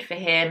 it's good for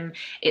him,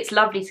 it's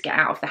lovely to get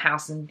out of the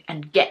house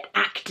and get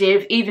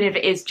active, even if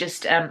it is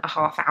just a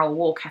half-hour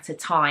walk at a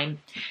time.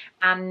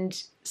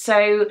 And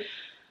so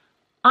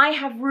I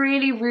have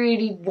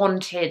really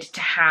wanted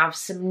to have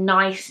some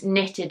nice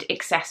knitted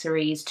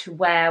accessories to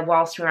wear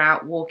whilst we're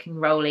out walking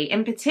Rolly.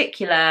 In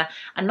particular,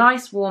 a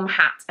nice warm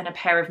hat and a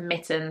pair of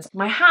mittens.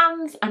 My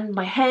hands and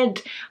my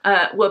head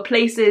were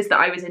places that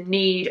I was in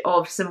need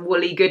of some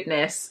woolly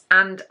goodness,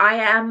 and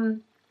I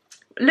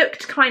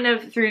looked kind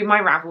of through my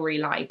Ravelry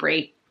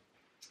library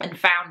and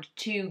found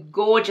 2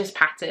 gorgeous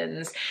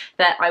patterns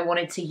that I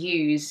wanted to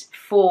use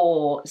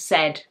for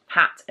said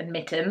hat and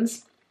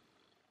mittens.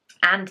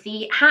 And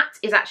the hat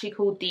is actually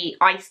called the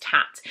Iced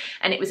Hat,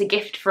 and it was a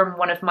gift from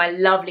one of my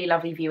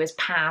lovely viewers,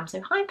 Pam.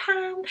 So hi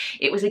Pam.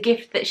 It was a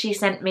gift that she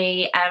sent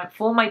me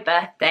for my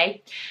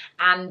birthday,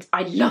 and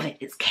I love it.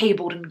 It's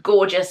cabled and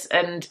gorgeous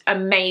and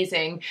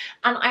amazing.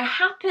 And I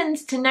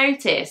happened to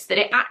notice that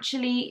it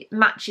actually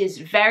matches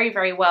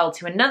very well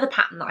to another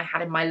pattern that I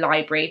had in my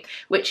library,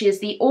 which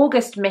is the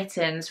August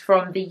Mittens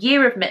from the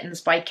Year of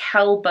Mittens by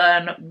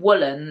Kelburn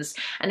Woolens.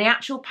 And the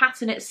actual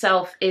pattern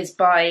itself is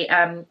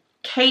by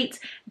Kate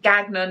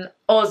Gagnon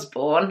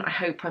Osborne. I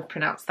hope I've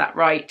pronounced that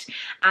right.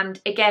 And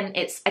again,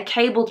 it's a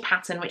cabled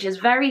pattern, which is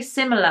very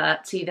similar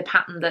to the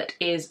pattern that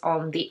is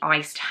on the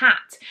Iced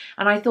Hat.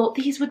 And I thought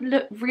these would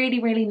look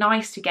really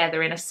nice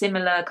together in a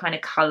similar kind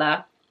of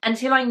colour,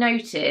 until I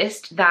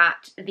noticed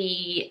that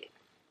the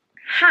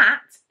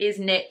hat is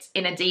knit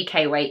in a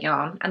DK weight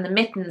yarn and the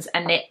mittens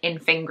are knit in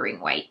fingering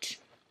weight.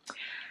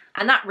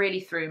 And that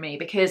really threw me,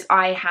 because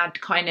I had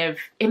kind of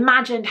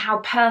imagined how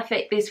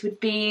perfect this would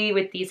be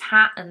with these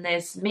hat and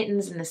there's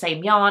mittens in the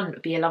same yarn. It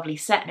would be a lovely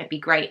set and it'd be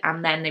great.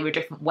 And then they were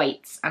different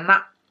weights, and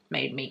that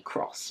made me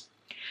cross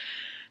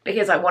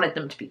because I wanted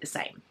them to be the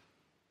same.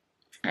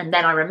 And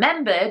then I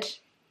remembered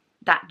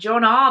that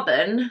John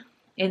Arbon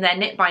in their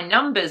Knit by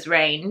Numbers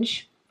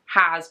range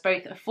has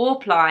both a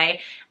 4-ply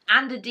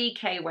and a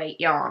DK weight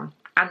yarn,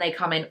 and they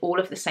come in all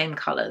of the same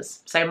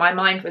colours. So my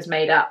mind was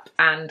made up,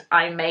 and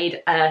I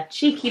made a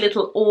cheeky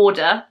little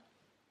order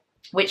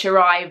which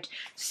arrived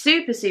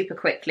super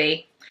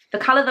quickly. The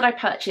colour that I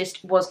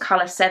purchased was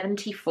colour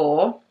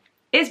 74.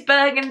 It's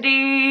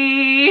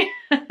burgundy!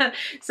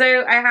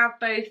 So I have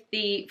both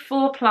the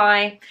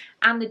 4-ply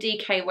and the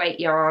DK weight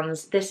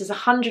yarns. This is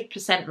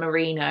 100%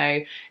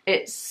 merino.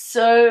 It's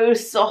so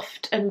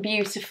soft and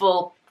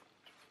beautiful,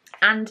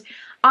 and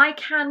I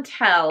can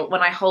tell when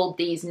I hold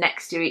these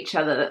next to each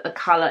other that the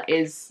colour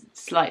is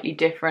slightly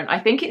different. I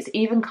think it's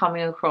even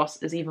coming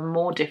across as even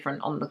more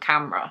different on the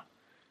camera,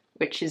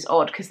 which is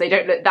odd because they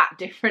don't look that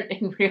different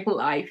in real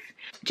life.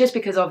 Just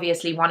because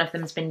obviously one of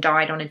them's been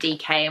dyed on a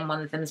DK and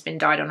one of them's been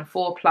dyed on a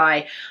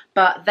 4-ply,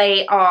 but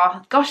they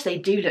are, gosh, they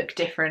do look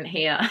different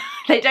here.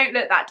 They don't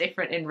look that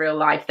different in real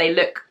life. They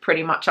look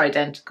pretty much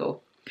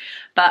identical.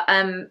 But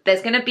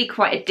there's going to be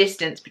quite a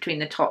distance between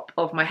the top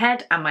of my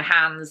head and my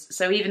hands,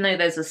 so even though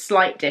there's a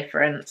slight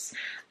difference,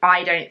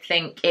 I don't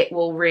think it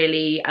will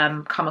really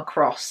come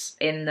across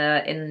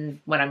in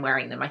when I'm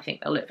wearing them. I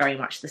think they'll look very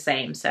much the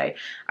same. So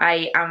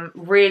I am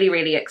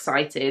really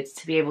excited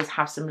to be able to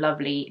have some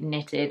lovely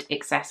knitted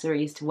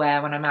accessories to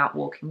wear when I'm out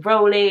walking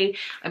Rolly.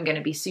 I'm going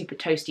to be super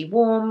toasty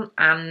warm,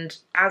 and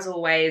as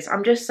always,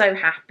 I'm just so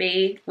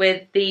happy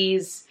with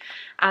these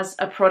as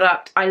a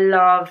product. I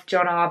love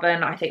John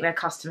Arbon. I think their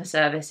customer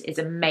service is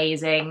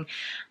amazing,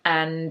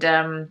 and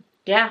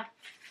yeah,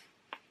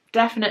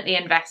 definitely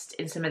invest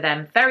in some of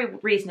them. Very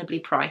reasonably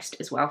priced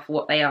as well for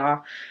what they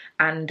are,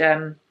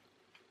 and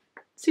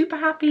super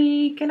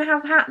happy. Gonna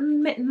have hat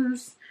and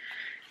mittens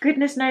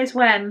goodness knows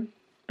when,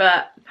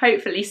 but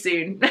hopefully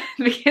soon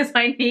because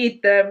I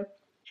need them.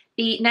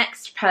 The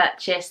next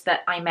purchase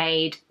that I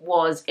made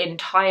was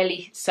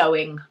entirely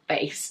sewing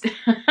based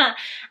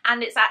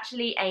and it's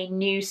actually a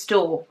new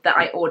store that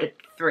I ordered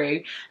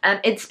through.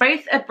 It's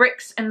both a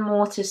bricks and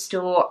mortar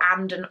store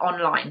and an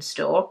online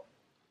store.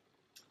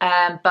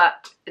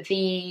 But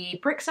the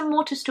bricks and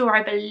mortar store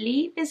I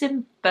believe is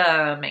in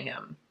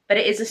Birmingham, but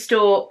it is a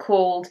store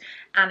called,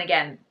 and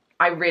again,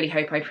 I really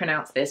hope I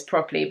pronounce this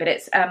properly, but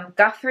it's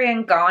Guthrie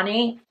and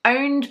Garney,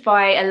 owned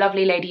by a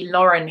lovely lady,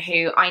 Lauren,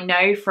 who I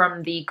know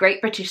from the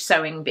Great British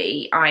Sewing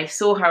Bee. I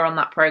saw her on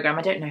that programme.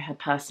 I don't know her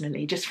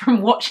personally, just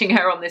from watching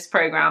her on this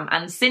programme.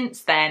 And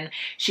since then,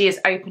 she has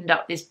opened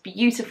up this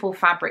beautiful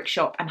fabric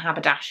shop and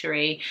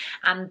haberdashery,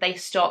 and they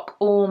stock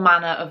all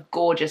manner of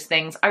gorgeous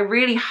things. I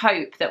really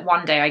hope that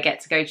one day I get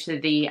to go to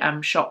the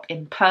shop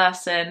in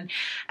person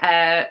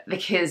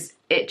because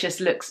it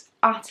just looks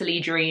utterly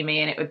dreamy,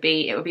 and it would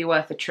be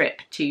worth a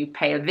trip to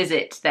pay a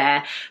visit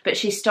there. But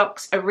she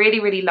stocks a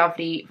really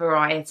lovely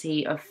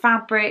variety of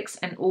fabrics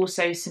and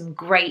also some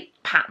great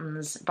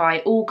patterns by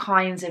all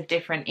kinds of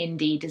different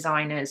indie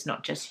designers,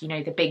 not just, you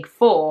know, the big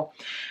four.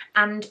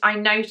 And I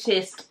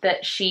noticed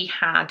that she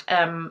had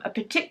a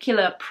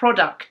particular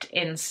product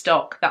in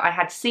stock that I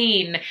had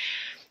seen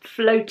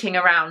floating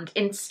around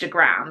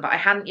Instagram, but I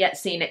hadn't yet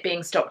seen it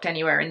being stocked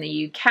anywhere in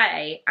the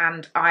UK,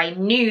 and I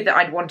knew that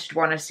I'd wanted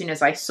one as soon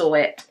as I saw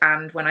it,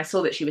 and when I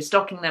saw that she was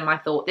stocking them I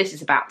thought this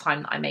is about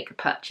time that I make a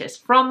purchase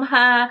from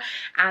her,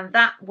 and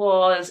that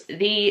was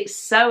the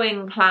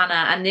sewing planner.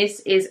 And this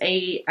is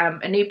a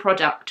new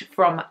product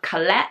from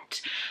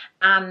Colette,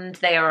 and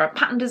they are a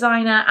pattern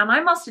designer, and I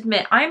must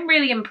admit I'm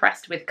really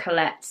impressed with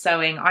Colette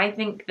Sewing. I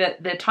think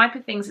that the type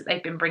of things that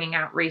they've been bringing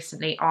out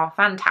recently are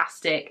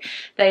fantastic.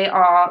 They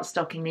are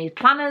stocking these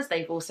planners,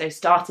 they've also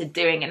started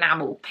doing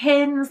enamel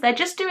pins, they're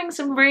just doing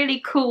some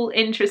really cool,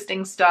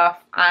 interesting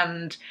stuff,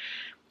 and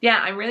yeah,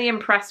 I'm really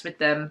impressed with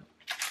them.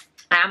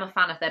 I am a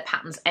fan of their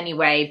patterns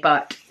anyway,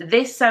 but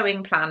this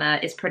sewing planner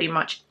is pretty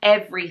much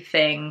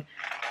everything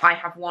I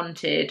have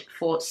wanted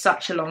for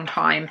such a long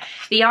time.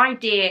 The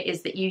idea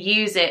is that you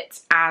use it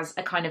as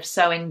a kind of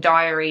sewing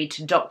diary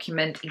to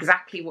document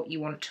exactly what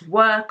you want to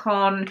work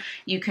on.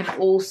 You can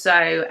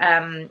also,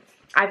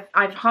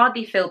 I've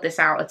hardly filled this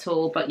out at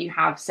all, but you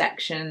have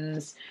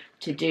sections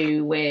to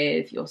do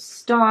with your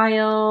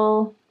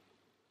style,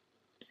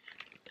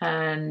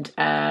 and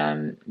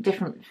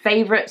different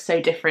favourites,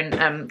 so different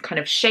kind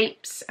of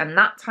shapes and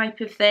that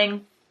type of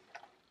thing.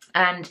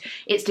 And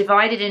it's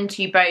divided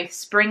into both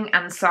spring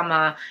and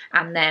summer,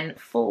 and then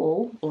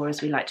fall, or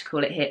as we like to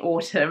call it here,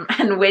 autumn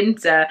and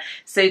winter,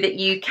 so that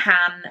you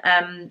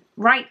can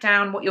write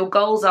down what your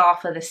goals are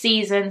for the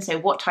season, so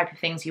what type of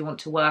things you want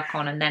to work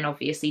on, and then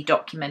obviously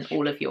document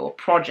all of your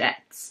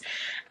projects.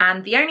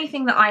 And the only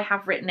thing that I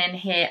have written in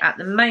here at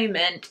the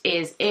moment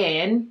is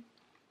in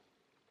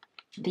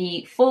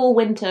the fall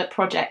winter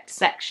project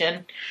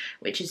section,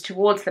 which is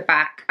towards the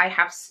back. I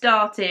have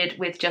started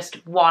with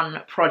just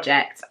one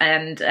project,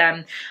 and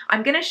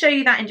I'm going to show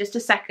you that in just a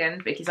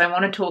second, because I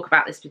want to talk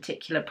about this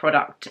particular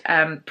project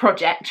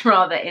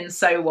rather in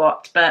So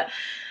What. But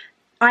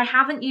I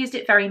haven't used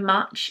it very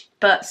much,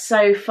 but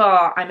so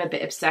far I'm a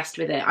bit obsessed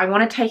with it. I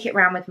want to take it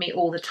around with me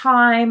all the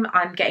time.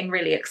 I'm getting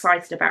really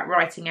excited about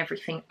writing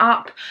everything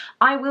up.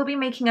 I will be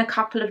making a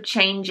couple of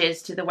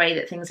changes to the way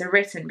that things are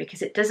written,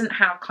 because it doesn't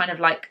have kind of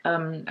like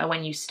a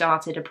when you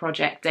started a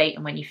project date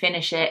and when you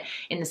finish it,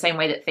 in the same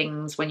way that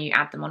things when you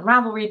add them on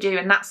Ravelry do,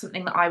 and that's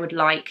something that I would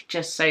like,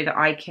 just so that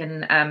I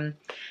can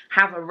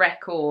have a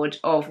record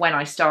of when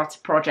I start a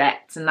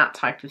project and that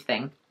type of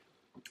thing.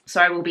 So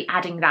I will be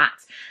adding that,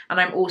 and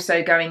I'm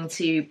also going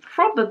to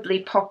probably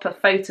pop a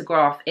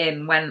photograph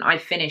in when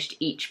I've finished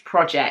each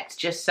project,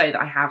 just so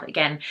that I have,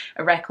 again,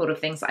 a record of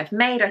things that I've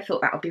made. I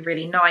thought that would be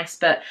really nice,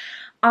 but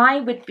I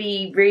would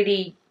be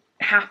really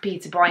happy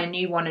to buy a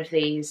new one of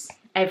these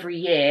every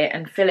year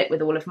and fill it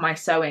with all of my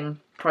sewing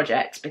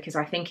projects, because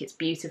I think it's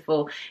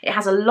beautiful. It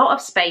has a lot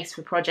of space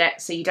for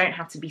projects, so you don't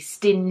have to be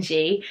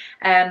stingy.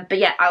 But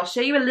yeah, I'll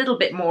show you a little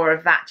bit more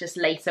of that just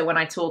later when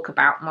I talk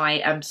about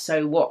my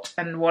So What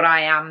and what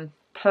I am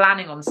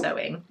planning on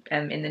sewing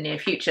in the near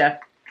future.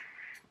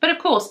 But of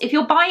course, if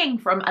you're buying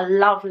from a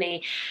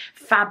lovely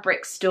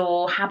fabric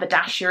store,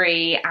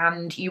 haberdashery,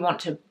 and you want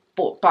to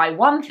buy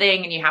one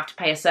thing and you have to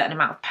pay a certain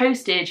amount of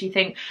postage, you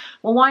think,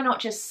 well, why not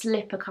just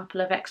slip a couple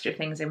of extra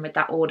things in with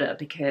that order,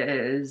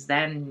 because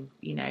then,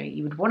 you know,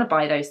 you would want to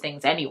buy those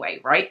things anyway,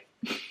 right?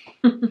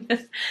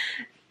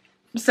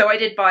 So I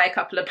did buy a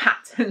couple of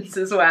patterns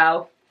as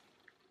well.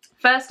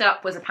 First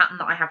up was a pattern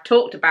that I have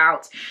talked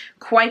about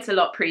quite a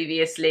lot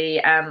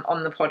previously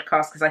on the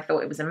podcast, because I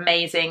thought it was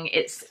amazing.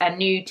 It's a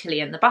new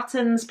Tilly and the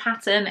Buttons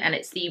pattern, and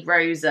it's the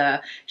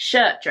Rosa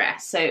shirt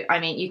dress. So,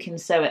 I mean, you can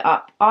sew it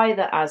up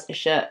either as a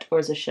shirt or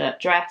as a shirt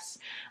dress.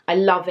 I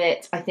love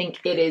it. I think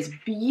it is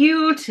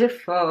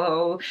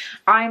beautiful.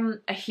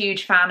 I'm a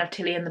huge fan of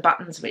Tilly and the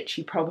Buttons, which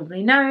you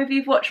probably know if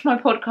you've watched my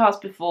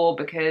podcast before,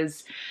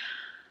 because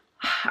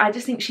I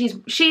just think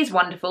she's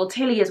wonderful.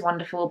 Tilly is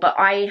wonderful, but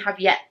I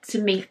have yet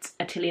to meet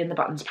a Tilly and the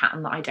Buttons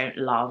pattern that I don't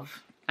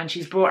love. And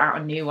she's brought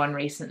out a new one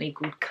recently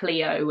called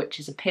Cleo, which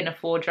is a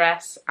pinafore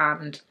dress,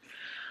 and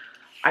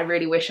I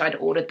really wish I'd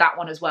ordered that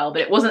one as well,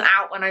 but it wasn't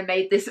out when I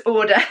made this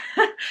order.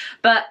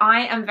 But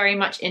I am very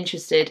much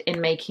interested in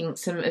making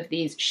some of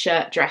these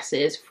shirt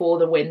dresses for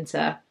the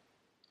winter.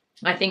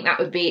 I think that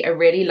would be a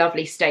really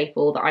lovely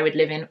staple that I would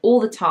live in all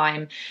the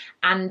time.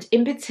 And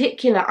in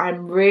particular,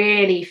 I'm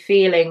really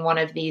feeling one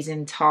of these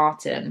in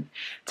tartan.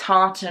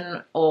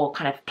 Tartan or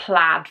kind of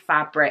plaid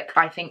fabric,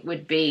 I think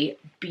would be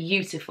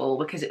beautiful,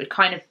 because it would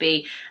kind of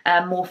be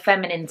a more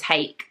feminine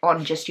take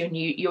on just your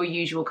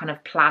usual kind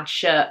of plaid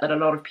shirt that a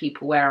lot of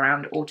people wear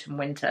around autumn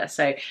winter.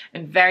 So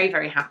I'm very,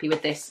 very happy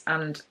with this,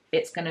 and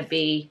it's going to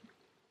be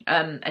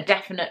a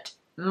definite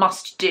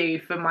must do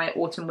for my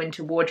autumn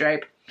winter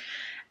wardrobe.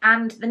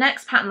 And the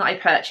next pattern that I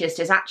purchased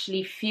is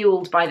actually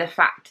fueled by the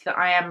fact that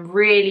I am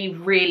really,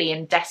 really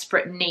in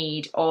desperate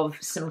need of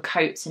some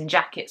coats and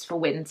jackets for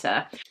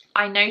winter.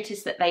 I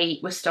noticed that they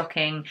were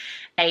stocking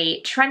a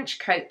trench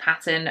coat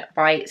pattern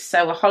by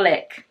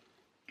Sewaholic.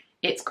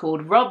 It's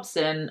called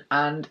Robson,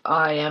 and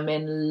I am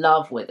in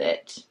love with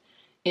it.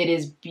 It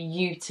is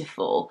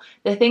beautiful.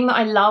 The thing that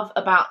I love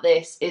about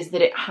this is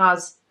that it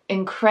has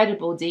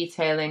incredible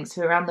detailing.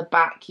 So around the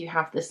back you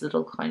have this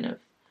little kind of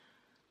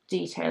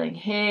detailing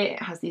here.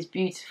 It has these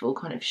beautiful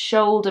kind of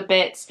shoulder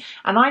bits,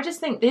 and I just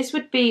think this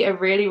would be a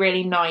really,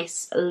 really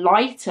nice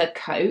lighter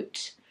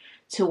coat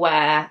to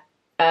wear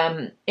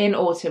in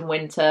autumn,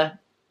 winter,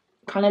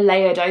 kind of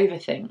layered over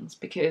things,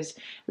 because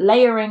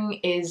layering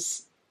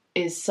is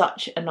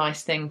such a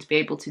nice thing to be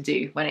able to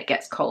do when it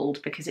gets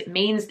cold, because it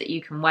means that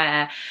you can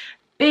wear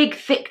big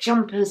thick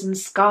jumpers and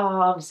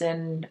scarves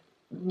and,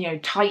 you know,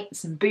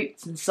 tights and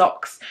boots and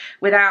socks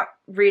without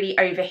really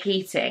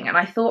overheating. And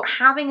I thought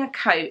having a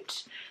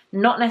coat,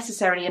 not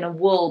necessarily in a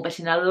wool but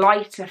in a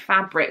lighter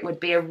fabric, would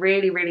be a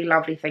really, really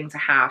lovely thing to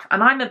have.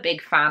 And I'm a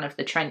big fan of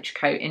the trench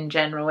coat in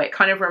general. It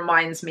kind of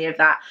reminds me of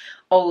that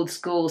old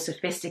school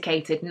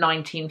sophisticated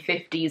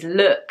 1950s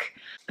look.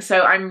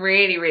 So I'm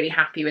really, really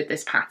happy with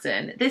this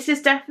pattern. This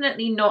is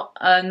definitely not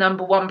a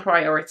 #1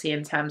 priority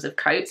in terms of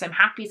coats. I'm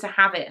happy to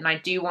have it, and I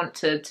do want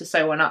to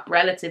sew one up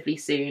relatively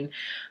soon,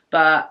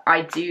 but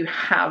I do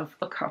have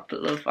a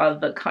couple of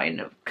other kind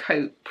of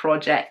coat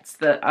projects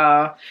that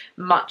are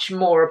much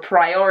more a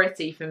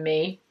priority for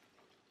me.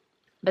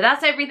 But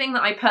that's everything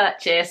that I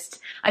purchased.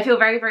 I feel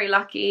very, very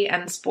lucky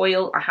and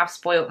spoiled. I have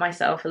spoiled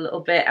myself a little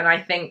bit, and I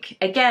think,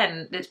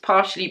 again, it's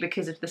partially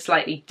because of the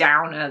slightly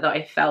downer that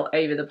I felt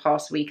over the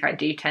past week. I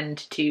do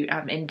tend to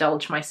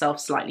indulge myself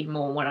slightly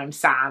more when I'm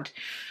sad.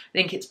 I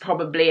think it's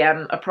probably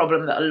a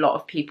problem that a lot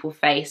of people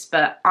face,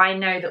 but I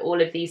know that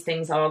all of these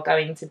things are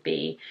going to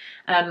be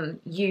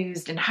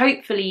used, and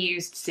hopefully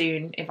used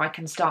soon, if I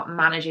can start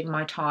managing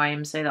my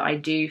time so that I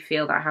do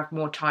feel that I have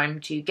more time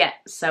to get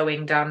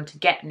sewing done, to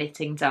get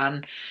knitting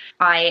done.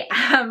 I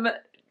am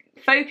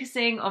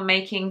focusing on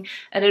making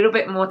a little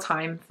bit more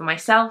time for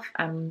myself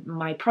and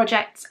my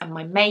projects and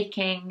my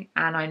making,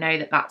 and I know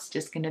that that's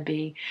just going to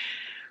be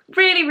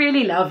really,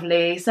 really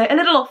lovely. So a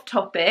little off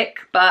topic,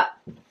 but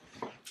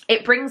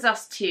it brings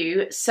us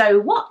to So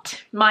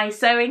What, my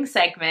sewing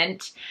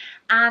segment.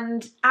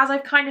 And as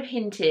I've kind of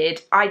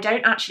hinted, I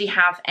don't actually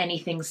have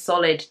anything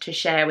solid to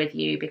share with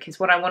you, because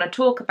what I want to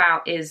talk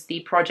about is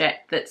the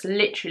project that's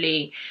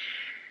literally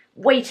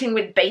waiting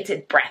with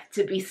bated breath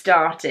to be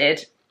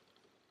started.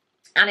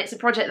 And it's a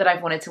project that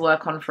I've wanted to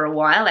work on for a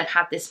while. I've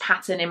had this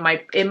pattern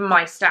in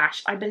my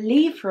stash, I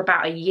believe, for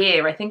about a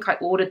year. I think I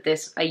ordered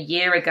this a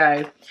year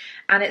ago.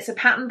 And it's a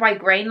pattern by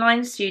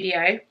Grainline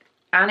Studio,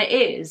 and it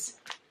is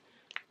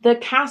the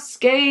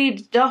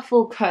Cascade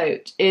duffel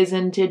coat.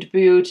 Isn't it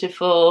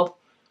beautiful?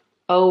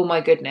 Oh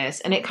my goodness.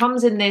 And it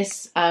comes in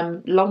this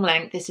long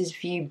length. This is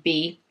view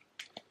B.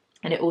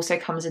 And it also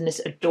comes in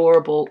this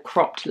adorable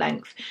cropped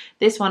length.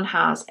 This one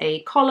has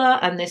a collar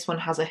and this one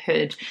has a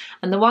hood.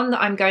 And the one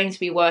that I'm going to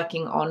be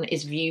working on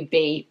is view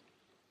B,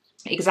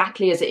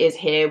 exactly as it is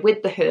here,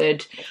 with the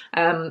hood,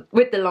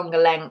 with the longer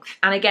length.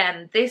 And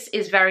again, this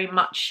is very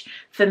much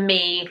for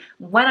me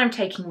when I'm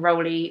taking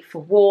Rolly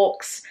for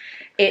walks.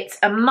 It's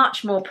a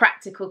much more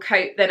practical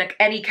coat than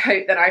any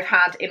coat that I've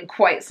had in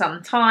quite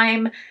some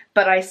time,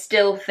 but I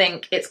still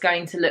think it's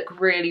going to look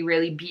really,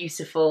 really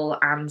beautiful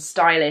and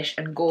stylish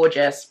and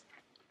gorgeous.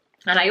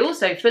 And I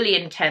also fully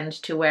intend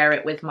to wear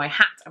it with my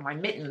hat and my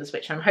mittens,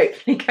 which I'm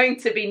hopefully going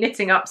to be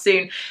knitting up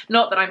soon.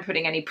 Not that I'm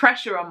putting any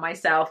pressure on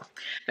myself.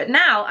 But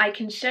now I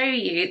can show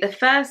you the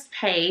first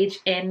page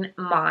in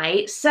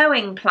my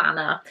sewing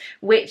planner,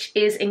 which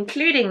is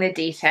including the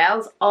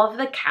details of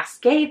the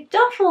Cascade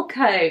duffel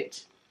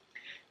coat.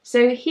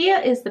 So here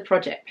is the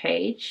project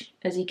page.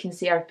 As you can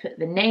see, I've put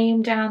the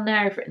name down there,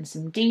 I've written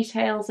some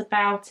details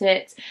about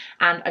it,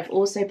 and I've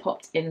also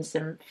popped in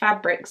some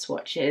fabric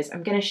swatches.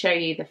 I'm going to show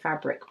you the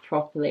fabric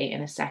properly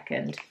in a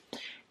second.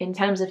 In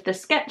terms of the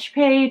sketch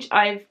page,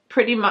 I've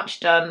pretty much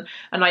done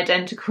an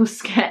identical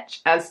sketch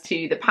as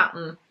to the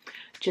pattern,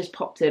 just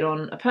popped it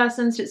on a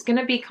person, so it's going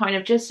to be kind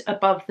of just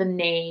above the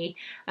knee,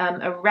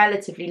 a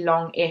relatively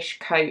long-ish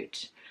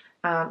coat.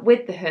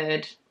 With the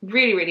hood.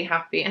 Really, really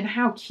happy. And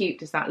how cute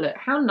does that look?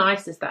 How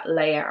nice is that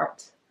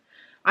layout?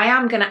 I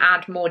am going to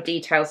add more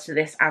details to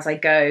this as I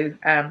go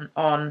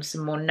on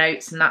some more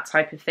notes and that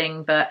type of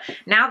thing, but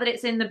now that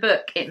it's in the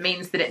book, it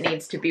means that it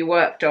needs to be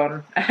worked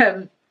on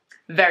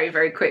very,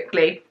 very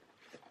quickly.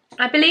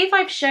 I believe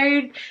I've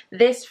showed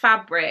this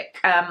fabric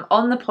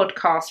on the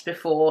podcast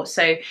before,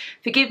 so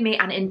forgive me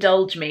and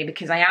indulge me,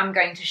 because I am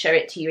going to show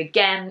it to you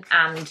again,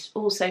 and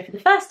also for the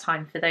first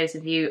time for those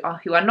of you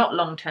who are not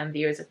long-term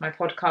viewers of my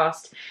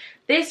podcast.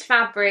 This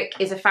fabric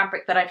is a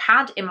fabric that I've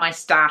had in my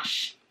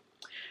stash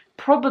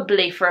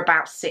probably for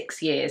about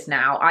 6 years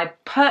now. I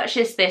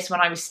purchased this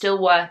when I was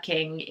still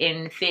working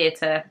in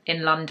theatre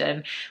in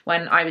London,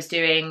 when I was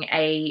doing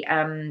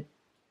a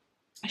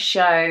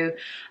show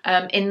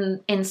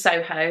in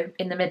Soho,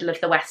 in the middle of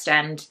the West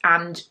End,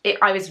 and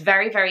I was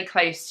very, very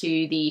close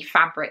to the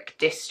Fabric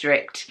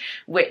District,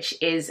 which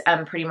is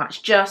pretty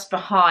much just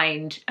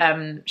behind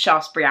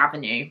Shaftesbury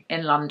Avenue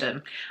in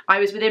London. I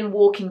was within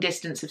walking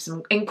distance of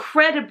some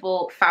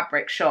incredible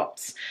fabric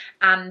shops,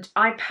 and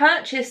I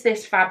purchased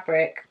this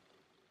fabric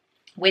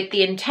with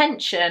the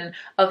intention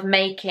of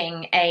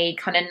making a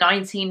kind of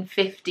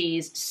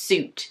 1950s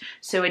suit,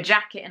 so a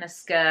jacket and a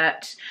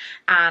skirt,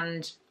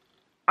 and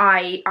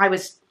I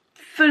was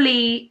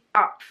fully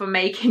up for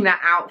making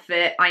that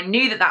outfit. I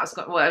knew that that was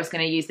what I was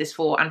going to use this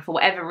for, and for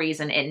whatever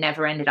reason it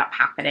never ended up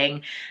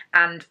happening,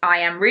 and I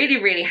am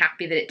really, really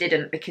happy that it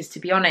didn't, because to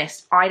be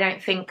honest, I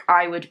don't think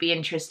I would be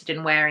interested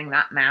in wearing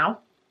that now.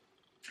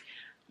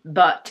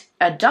 But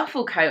a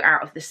duffel coat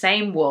out of the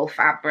same wool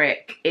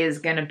fabric is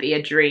going to be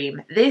a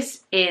dream.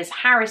 This is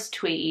Harris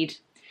tweed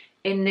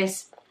in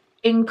this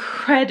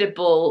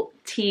incredible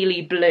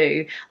tealy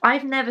blue.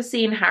 I've never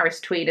seen Harris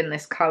tweed in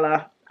this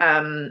colour,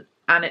 and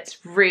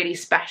it's really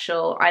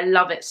special. I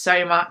love it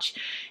so much.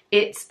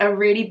 It's a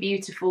really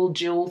beautiful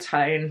jewel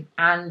tone,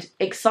 and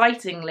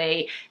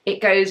excitingly,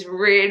 it goes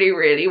really,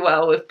 really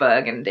well with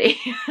burgundy.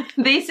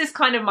 This is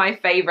kind of my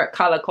favourite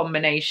colour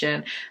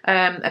combination,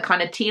 a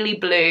kind of tealy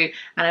blue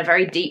and a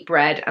very deep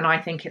red, and I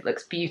think it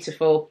looks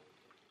beautiful.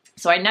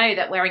 So I know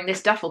that wearing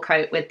this duffel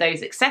coat with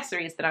those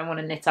accessories that I want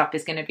to knit up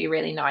is going to be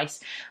really nice.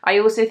 I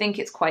also think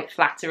it's quite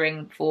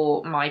flattering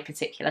for my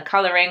particular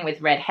colouring with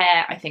red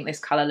hair. I think this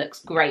colour looks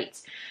great.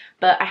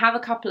 But I have a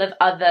couple of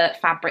other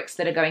fabrics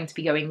that are going to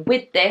be going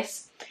with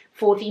this.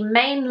 For the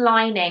main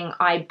lining,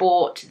 I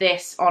bought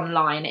this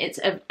online. It's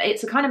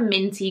a kind of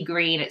minty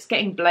green. It's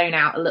getting blown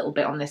out a little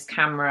bit on this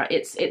camera.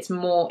 It's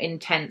more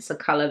intense a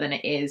colour than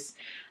it is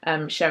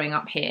showing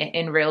up here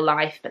in real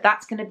life. But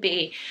that's going to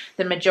be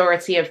the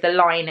majority of the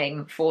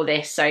lining for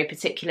this. So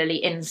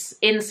particularly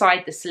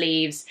inside the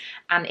sleeves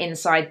and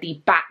inside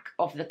the back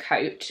of the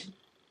coat.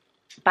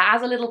 But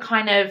as a little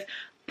kind of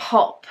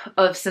pop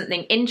of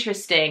something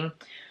interesting,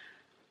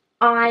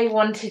 I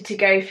wanted to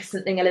go for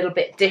something a little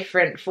bit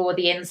different for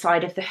the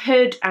inside of the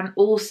hood and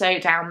also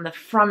down the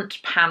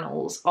front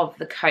panels of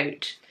the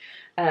coat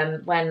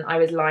when I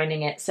was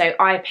lining it. So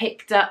I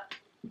picked up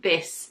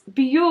this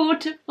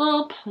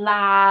beautiful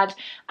plaid,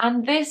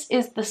 and this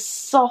is the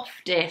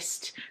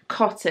softest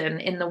cotton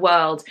in the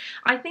world.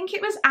 I think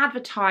it was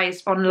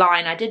advertised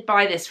online. I did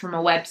buy this from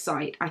a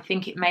website. I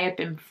think it may have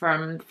been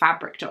from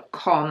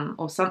fabric.com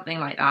or something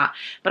like that,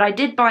 but I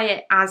did buy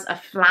it as a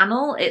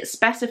flannel. It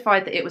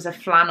specified that it was a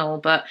flannel,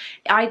 but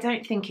I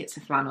don't think it's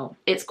a flannel.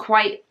 It's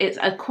quite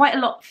a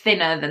lot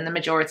thinner than the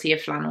majority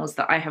of flannels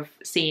that I have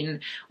seen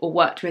or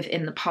worked with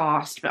in the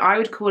past, but I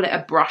would call it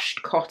a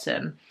brushed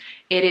cotton.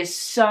 It is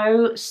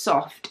so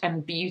soft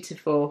and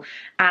beautiful,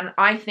 and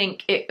I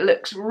think it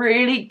looks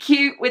really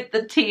cute with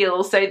the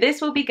teal. So this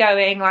will be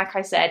going, like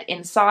I said,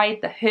 inside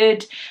the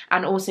hood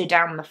and also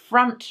down the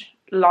front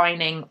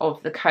lining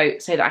of the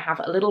coat, so that I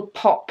have a little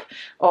pop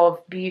of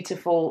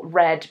beautiful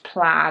red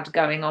plaid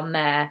going on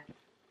there.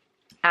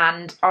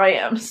 And I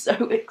am so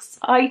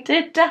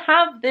excited to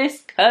have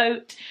this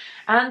coat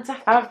and to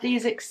have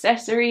these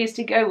accessories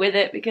to go with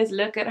it, because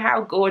look at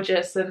how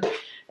gorgeous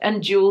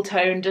and jewel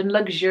toned and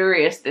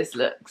luxurious this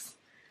looks.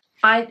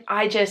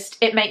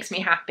 It makes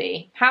me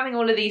happy. Having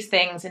all of these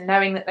things and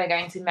knowing that they're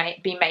going to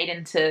be made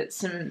into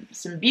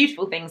some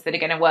beautiful things that are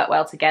going to work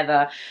well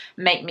together,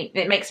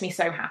 it makes me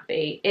so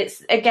happy.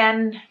 It's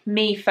again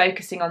me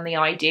focusing on the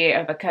idea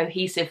of a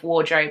cohesive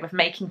wardrobe, of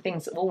making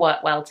things that will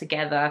work well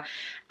together,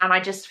 and I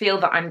just feel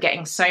that I'm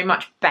getting so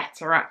much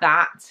better at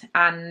that,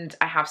 and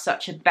I have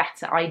such a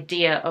better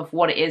idea of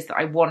what it is that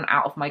I want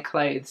out of my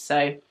clothes.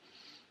 So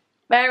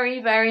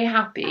very, very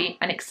happy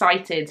and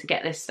excited to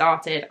get this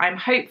started. I'm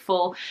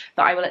hopeful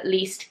that I will at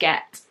least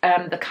get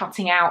the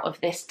cutting out of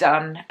this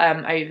done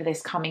over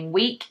this coming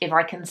week. If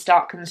I can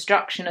start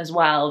construction as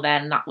well,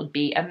 then that would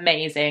be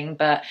amazing.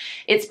 But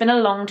it's been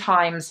a long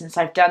time since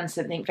I've done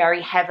something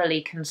very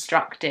heavily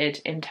constructed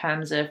in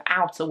terms of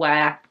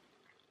outerwear,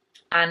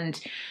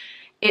 and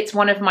it's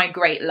one of my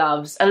great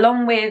loves,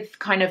 along with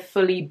kind of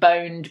fully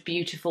boned,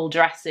 beautiful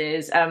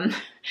dresses.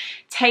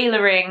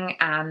 Tailoring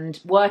and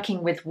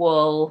working with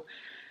wool,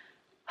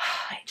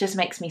 it just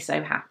makes me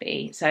so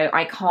happy. So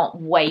I can't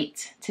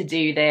wait to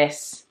do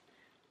this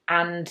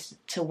and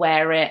to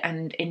wear it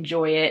and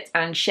enjoy it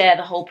and share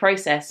the whole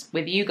process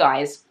with you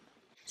guys.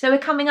 So we're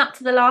coming up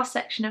to the last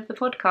section of the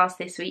podcast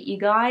this week, you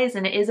guys,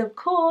 and it is, of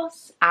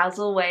course, as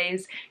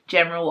always,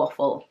 General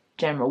Waffle.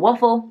 General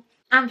Waffle.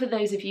 And for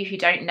those of you who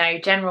don't know,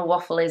 General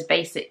Waffle is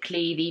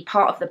basically the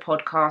part of the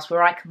podcast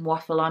where I can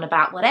waffle on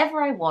about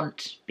whatever I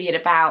want, be it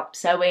about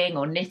sewing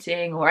or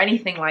knitting or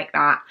anything like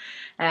that.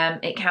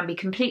 It can be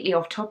completely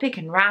off topic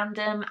and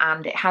random,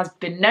 and it has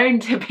been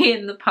known to be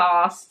in the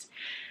past.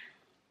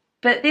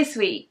 But this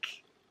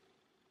week,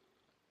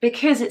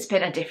 because it's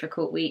been a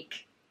difficult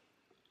week,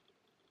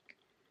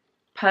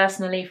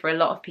 personally for a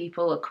lot of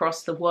people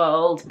across the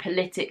world,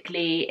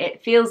 politically,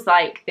 it feels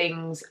like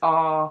things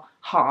are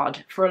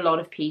hard for a lot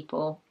of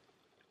people.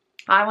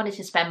 I wanted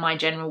to spend my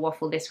General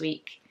Waffle this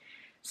week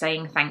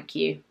saying thank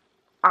you.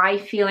 I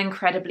feel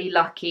incredibly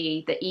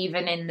lucky that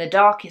even in the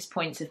darkest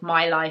points of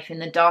my life, in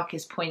the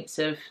darkest points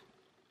of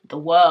the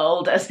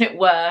world, as it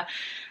were,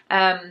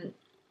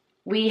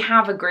 we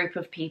have a group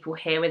of people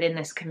here within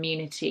this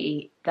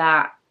community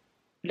that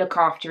look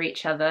after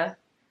each other,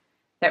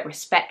 that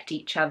respect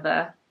each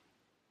other,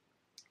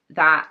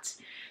 that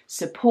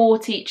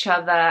support each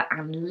other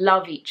and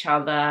love each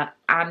other,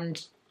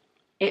 and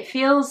it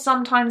feels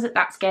sometimes that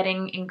that's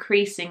getting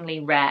increasingly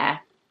rare.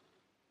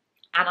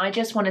 And I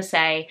just want to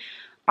say,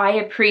 I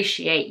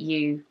appreciate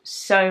you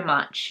so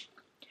much.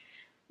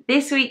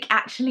 This week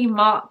actually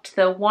marked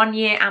the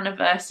 1-year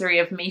anniversary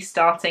of me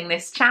starting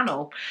this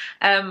channel,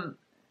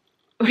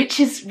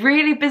 which is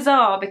really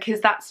bizarre because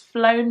that's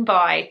flown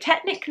by.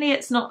 Technically,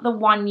 it's not the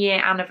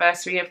 1-year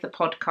anniversary of the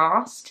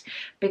podcast,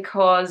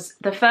 because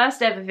the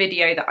first ever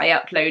video that I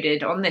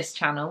uploaded on this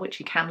channel, which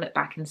you can look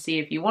back and see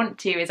if you want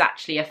to, is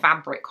actually a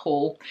fabric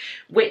haul,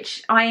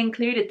 which I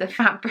included the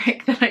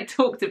fabric that I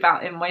talked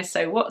about in my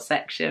So What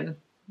section,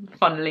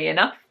 funnily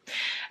enough.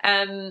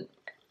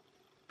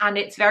 And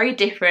it's very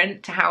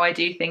different to how I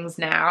do things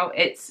now.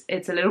 It's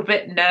a little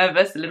bit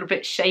nervous, a little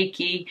bit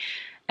shaky,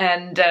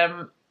 and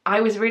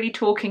I was really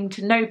talking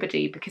to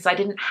nobody because I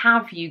didn't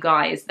have you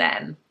guys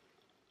then.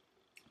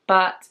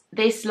 But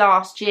this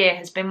last year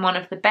has been one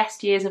of the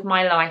best years of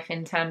my life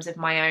in terms of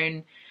my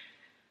own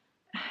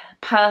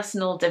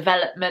personal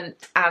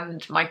development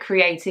and my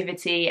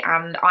creativity,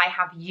 and I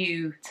have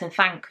you to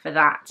thank for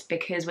that,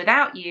 because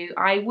without you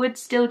I would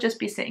still just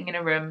be sitting in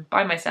a room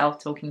by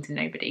myself talking to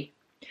nobody.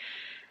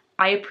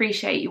 I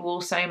appreciate you all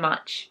so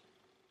much.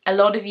 A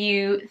lot of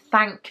you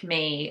thank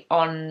me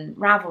on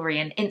Ravelry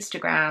and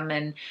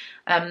Instagram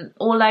and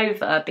all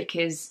over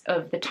because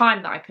of the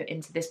time that I put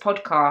into this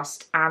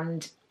podcast,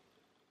 and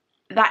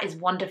that is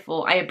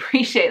wonderful. I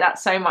appreciate that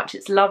so much.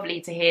 It's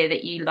lovely to hear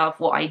that you love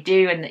what I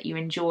do and that you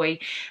enjoy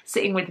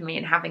sitting with me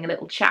and having a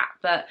little chat,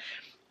 but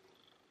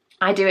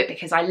I do it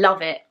because I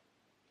love it.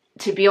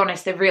 To be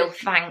honest, the real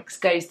thanks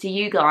goes to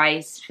you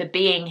guys for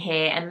being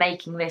here and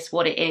making this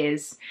what it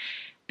is.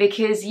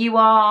 Because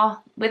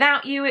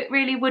without you, it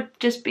really would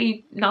just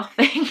be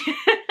nothing.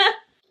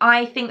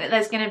 I think that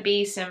there's going to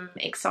be some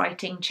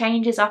exciting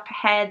changes up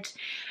ahead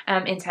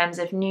in terms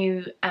of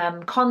new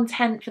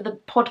content for the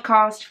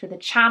podcast, for the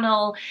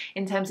channel,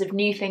 in terms of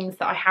new things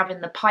that I have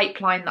in the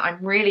pipeline that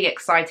I'm really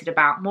excited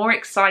about, more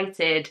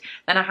excited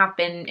than I have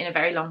been in a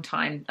very long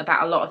time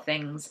about a lot of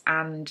things,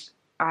 and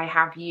I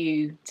have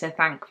you to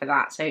thank for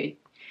that. So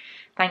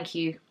thank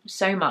you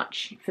so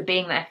much for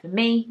being there for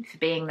me, for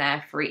being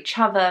there for each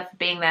other, for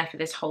being there for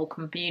this whole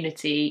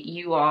community.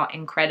 You are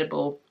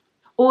incredible.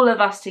 All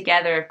of us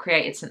together have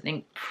created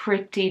something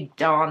pretty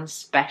darn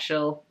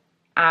special.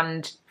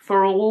 And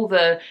for all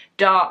the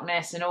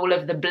darkness and all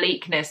of the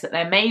bleakness that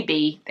there may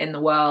be in the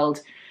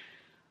world,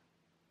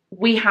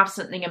 we have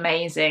something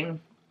amazing.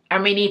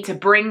 And we need to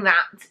bring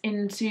that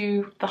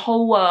into the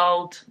whole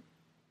world.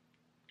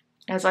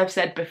 As I've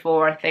said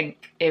before, I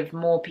think if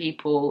more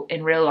people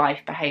in real life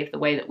behave the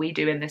way that we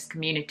do in this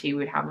community,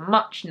 we'd have a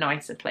much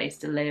nicer place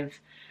to live.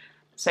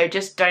 So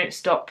just don't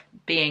stop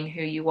being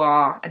who you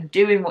are and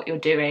doing what you're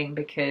doing,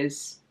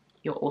 because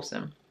you're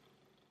awesome.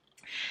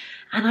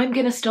 And I'm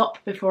going to stop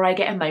before I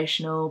get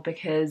emotional,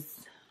 because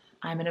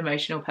I'm an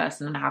emotional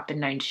person and I have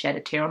been known to shed a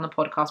tear on the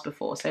podcast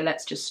before, so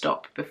let's just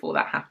stop before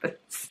that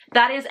happens.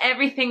 That is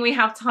everything we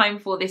have time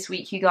for this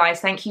week, you guys.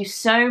 Thank you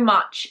so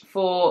much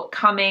for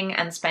coming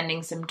and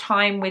spending some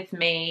time with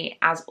me.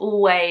 As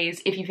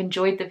always, if you've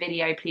enjoyed the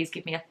video, please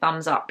give me a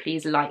thumbs up.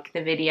 Please like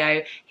the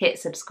video, hit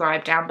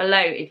subscribe down below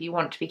if you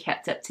want to be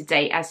kept up to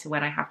date as to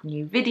when I have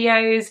new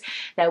videos.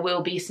 There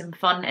will be some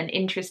fun and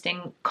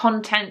interesting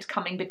content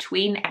coming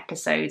between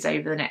episodes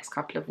over the next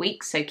couple of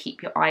weeks, so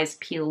keep your eyes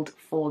peeled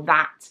for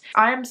that.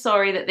 I am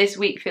sorry that this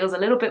week feels a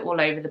little bit all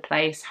over the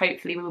place.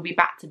 Hopefully we'll be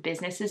back to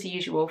business as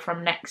usual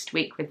from next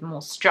week with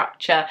more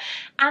structure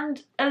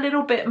and a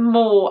little bit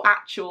more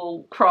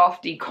actual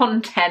crafty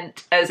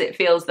content, as it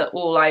feels that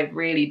all I've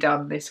really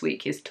done this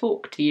week is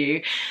talk to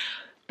you.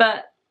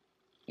 But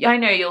I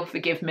know you'll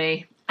forgive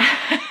me.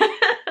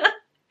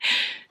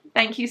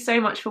 Thank you so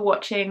much for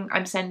watching.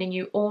 I'm sending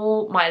you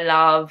all my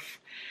love.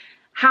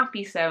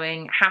 Happy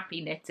sewing,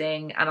 happy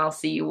knitting, and I'll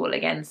see you all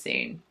again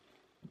soon.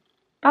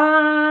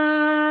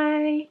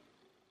 Bye!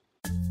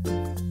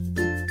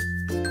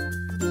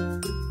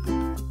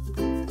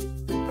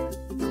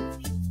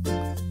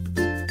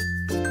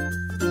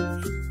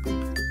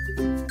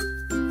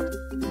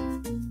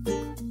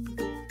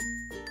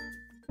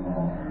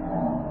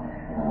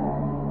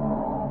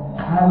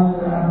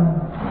 KAL